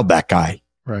 I nailed that guy.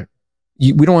 Right.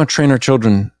 We don't want to train our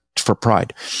children for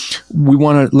pride. We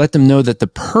want to let them know that the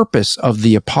purpose of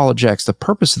the apologetics, the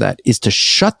purpose of that is to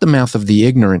shut the mouth of the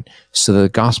ignorant so the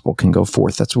gospel can go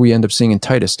forth. That's what we end up seeing in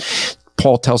Titus.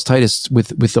 Paul tells Titus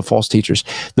with the false teachers,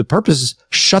 the purpose is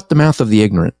shut the mouth of the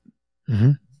ignorant.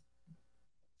 Mm-hmm.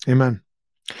 Amen.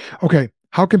 Okay.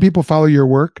 How can people follow your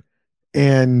work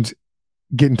and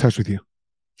get in touch with you?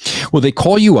 Well, they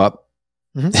call you up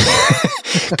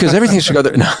because everything should go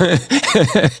there. No.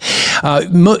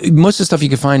 Most of the stuff you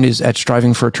can find is at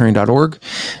strivingforeternity.org.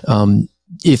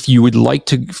 If you would like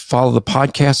to follow the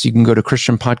podcast, you can go to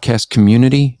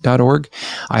christianpodcastcommunity.org.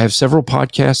 I have several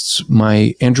podcasts.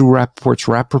 My Andrew Rappaport's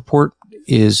Rap Report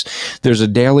there's a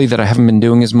daily that I haven't been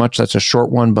doing as much. That's a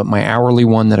short one, but my hourly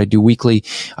one that I do weekly,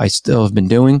 I still have been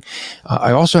doing.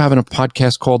 I also have a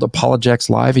podcast called Apologetics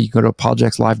Live. You can go to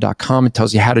apologeticslive.com. It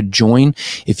tells you how to join.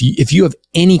 If you have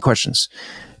any questions,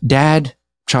 dad,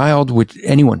 child, with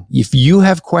anyone, if you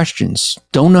have questions,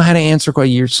 don't know how to answer,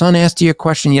 your son asked you a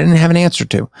question you didn't have an answer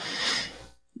to,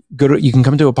 you can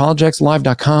come to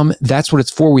apologeticslive.com. That's what it's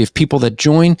for. We have people that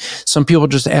join. Some people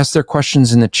just ask their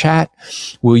questions in the chat.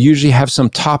 We'll usually have some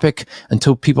topic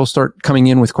until people start coming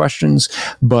in with questions,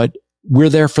 but we're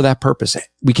there for that purpose.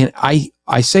 I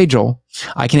say, Joel,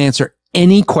 I can answer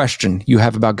any question you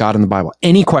have about God in the Bible,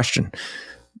 any question.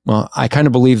 Well, I kind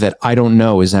of believe that I don't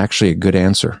know is actually a good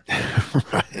answer.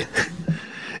 Right.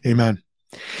 Amen.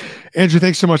 Andrew,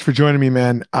 thanks so much for joining me,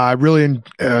 man. I really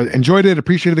enjoyed it,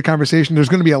 appreciated the conversation. There's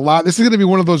going to be a lot. This is going to be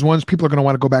one of those ones people are going to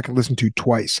want to go back and listen to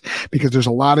twice because there's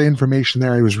a lot of information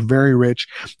there. It was very rich,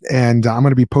 and I'm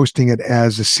going to be posting it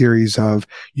as a series of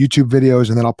YouTube videos,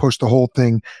 and then I'll post the whole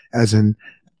thing as an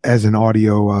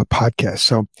audio podcast.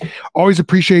 So always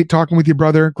appreciate talking with you,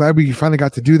 brother. Glad we finally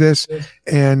got to do this,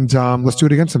 and let's do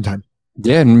it again sometime.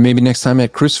 Yeah, and maybe next time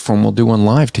at Cruciform, we'll do one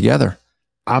live together.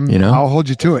 I'll hold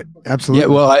you to it. Absolutely.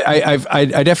 Yeah. Well, I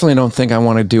definitely don't think I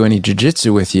want to do any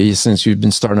jiu-jitsu with you since you've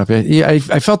been starting up. Yeah,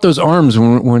 I felt those arms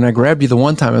when I grabbed you the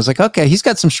one time. I was like, okay, he's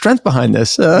got some strength behind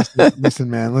this. Listen,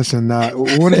 man. Listen.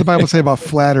 What does the Bible say about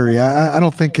flattery? I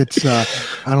don't think it's a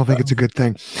good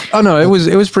thing. Oh no, it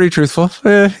was pretty truthful.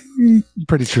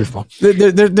 Pretty truthful.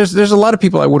 There's a lot of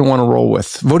people I wouldn't want to roll with.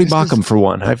 Vodi Bakum for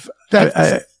one.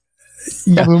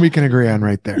 Something we can agree on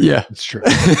right there. Yeah, it's true.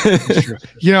 It's true.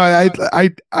 You know,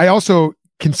 I also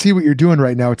can see what you're doing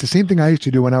right now. It's the same thing I used to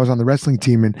do when I was on the wrestling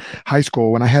team in high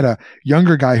school. When I had a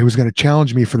younger guy who was going to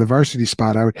challenge me for the varsity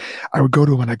spot, I would go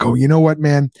to him and I go, you know what,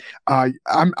 man,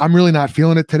 I'm really not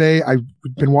feeling it today. I've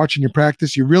been watching your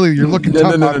practice. You're looking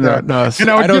tough out there. No.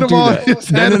 So I don't do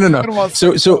that. No.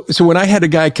 So when I had a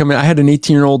guy come in, I had an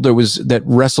 18-year-old that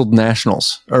wrestled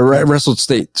nationals or wrestled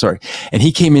state. Sorry, and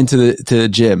he came into the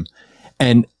gym.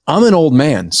 And I'm an old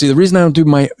man. See, the reason I don't do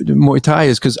my Muay Thai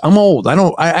is because I'm old.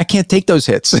 I can't take those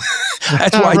hits.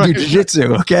 That's why I do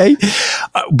jiu-jitsu. Okay.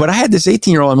 But I had this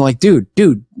 18-year-old. I'm like, dude,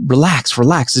 relax.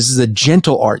 This is a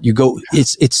gentle art. You go,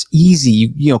 it's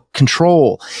easy. You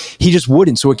control. He just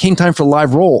wouldn't. So it came time for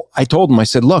live roll. I told him, I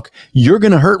said, look, you're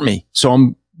going to hurt me. So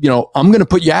I'm going to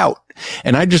put you out.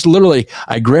 And I just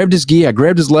I grabbed his gi, I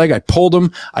grabbed his leg, I pulled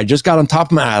him, I just got on top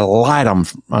of him, and I lied on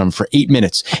him for 8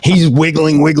 minutes. He's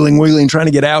wiggling, trying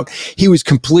to get out. He was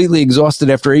completely exhausted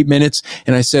after 8 minutes.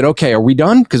 And I said, okay, are we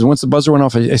done? Because once the buzzer went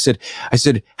off, I said,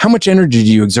 how much energy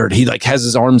do you exert? He has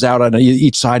his arms out on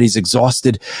each side. He's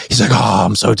exhausted. He's like, oh,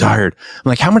 I'm so tired. I'm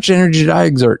like, how much energy did I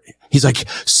exert? He's like,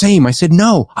 same. I said,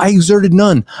 no, I exerted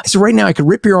none. I said, right now I could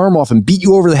rip your arm off and beat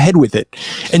you over the head with it.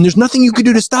 And there's nothing you could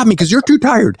do to stop me because you're too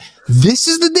tired. This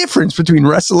is the difference between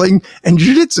wrestling and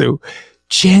jiu-jitsu.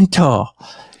 Gentle.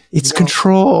 It's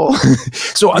control.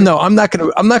 So no, I'm not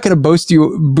gonna boost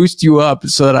you up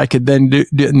so that I could then do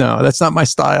no, that's not my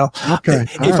style. Okay.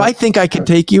 If I think I can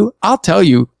take you, I'll tell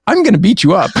you, I'm going to beat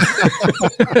you up.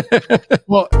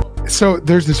 Well, so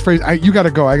there's this phrase, you got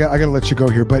to go. I got to let you go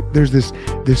here, but there's this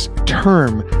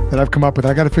term that I've come up with.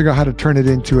 I got to figure out how to turn it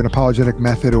into an apologetic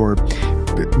method or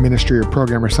ministry or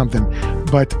program or something.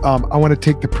 But I want to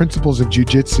take the principles of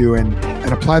jiu-jitsu and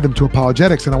apply them to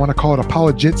apologetics, and I want to call it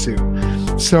apologitsu.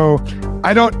 So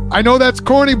I know that's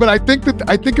corny, but I think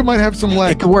it might have some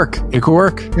legs. It could work.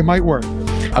 It might work.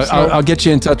 I'll get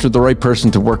you in touch with the right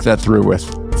person to work that through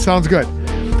with. Sounds good.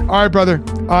 All right, brother.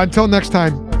 Until next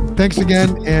time. Thanks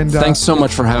again. And thanks so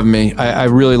much for having me. I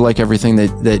really like everything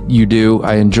that you do.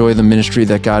 I enjoy the ministry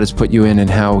that God has put you in and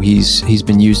how he's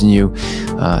been using you.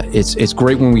 It's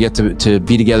great when we get to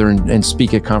be together and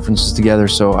speak at conferences together.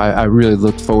 So I really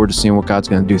look forward to seeing what God's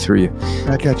going to do through you.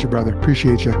 Back at you, brother.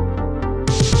 Appreciate you.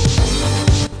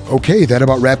 Okay, that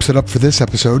about wraps it up for this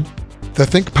episode. The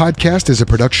Think Podcast is a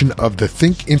production of the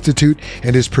Think Institute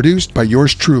and is produced by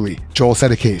yours truly, Joel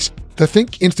Settecase. The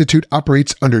Think Institute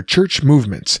operates under Church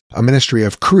Movements, a ministry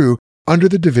of Cru under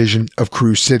the division of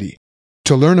Cru City.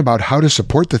 To learn about how to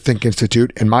support the Think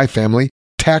Institute and my family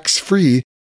tax-free,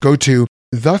 go to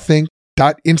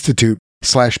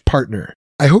thethink.institute/partner.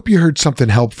 I hope you heard something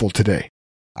helpful today.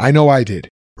 I know I did.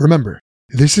 Remember,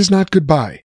 this is not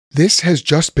goodbye. This has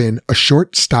just been a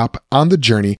short stop on the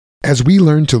journey as we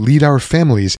learn to lead our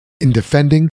families in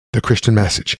defending the Christian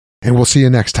message. And we'll see you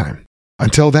next time.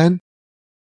 Until then,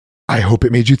 I hope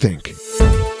it made you think.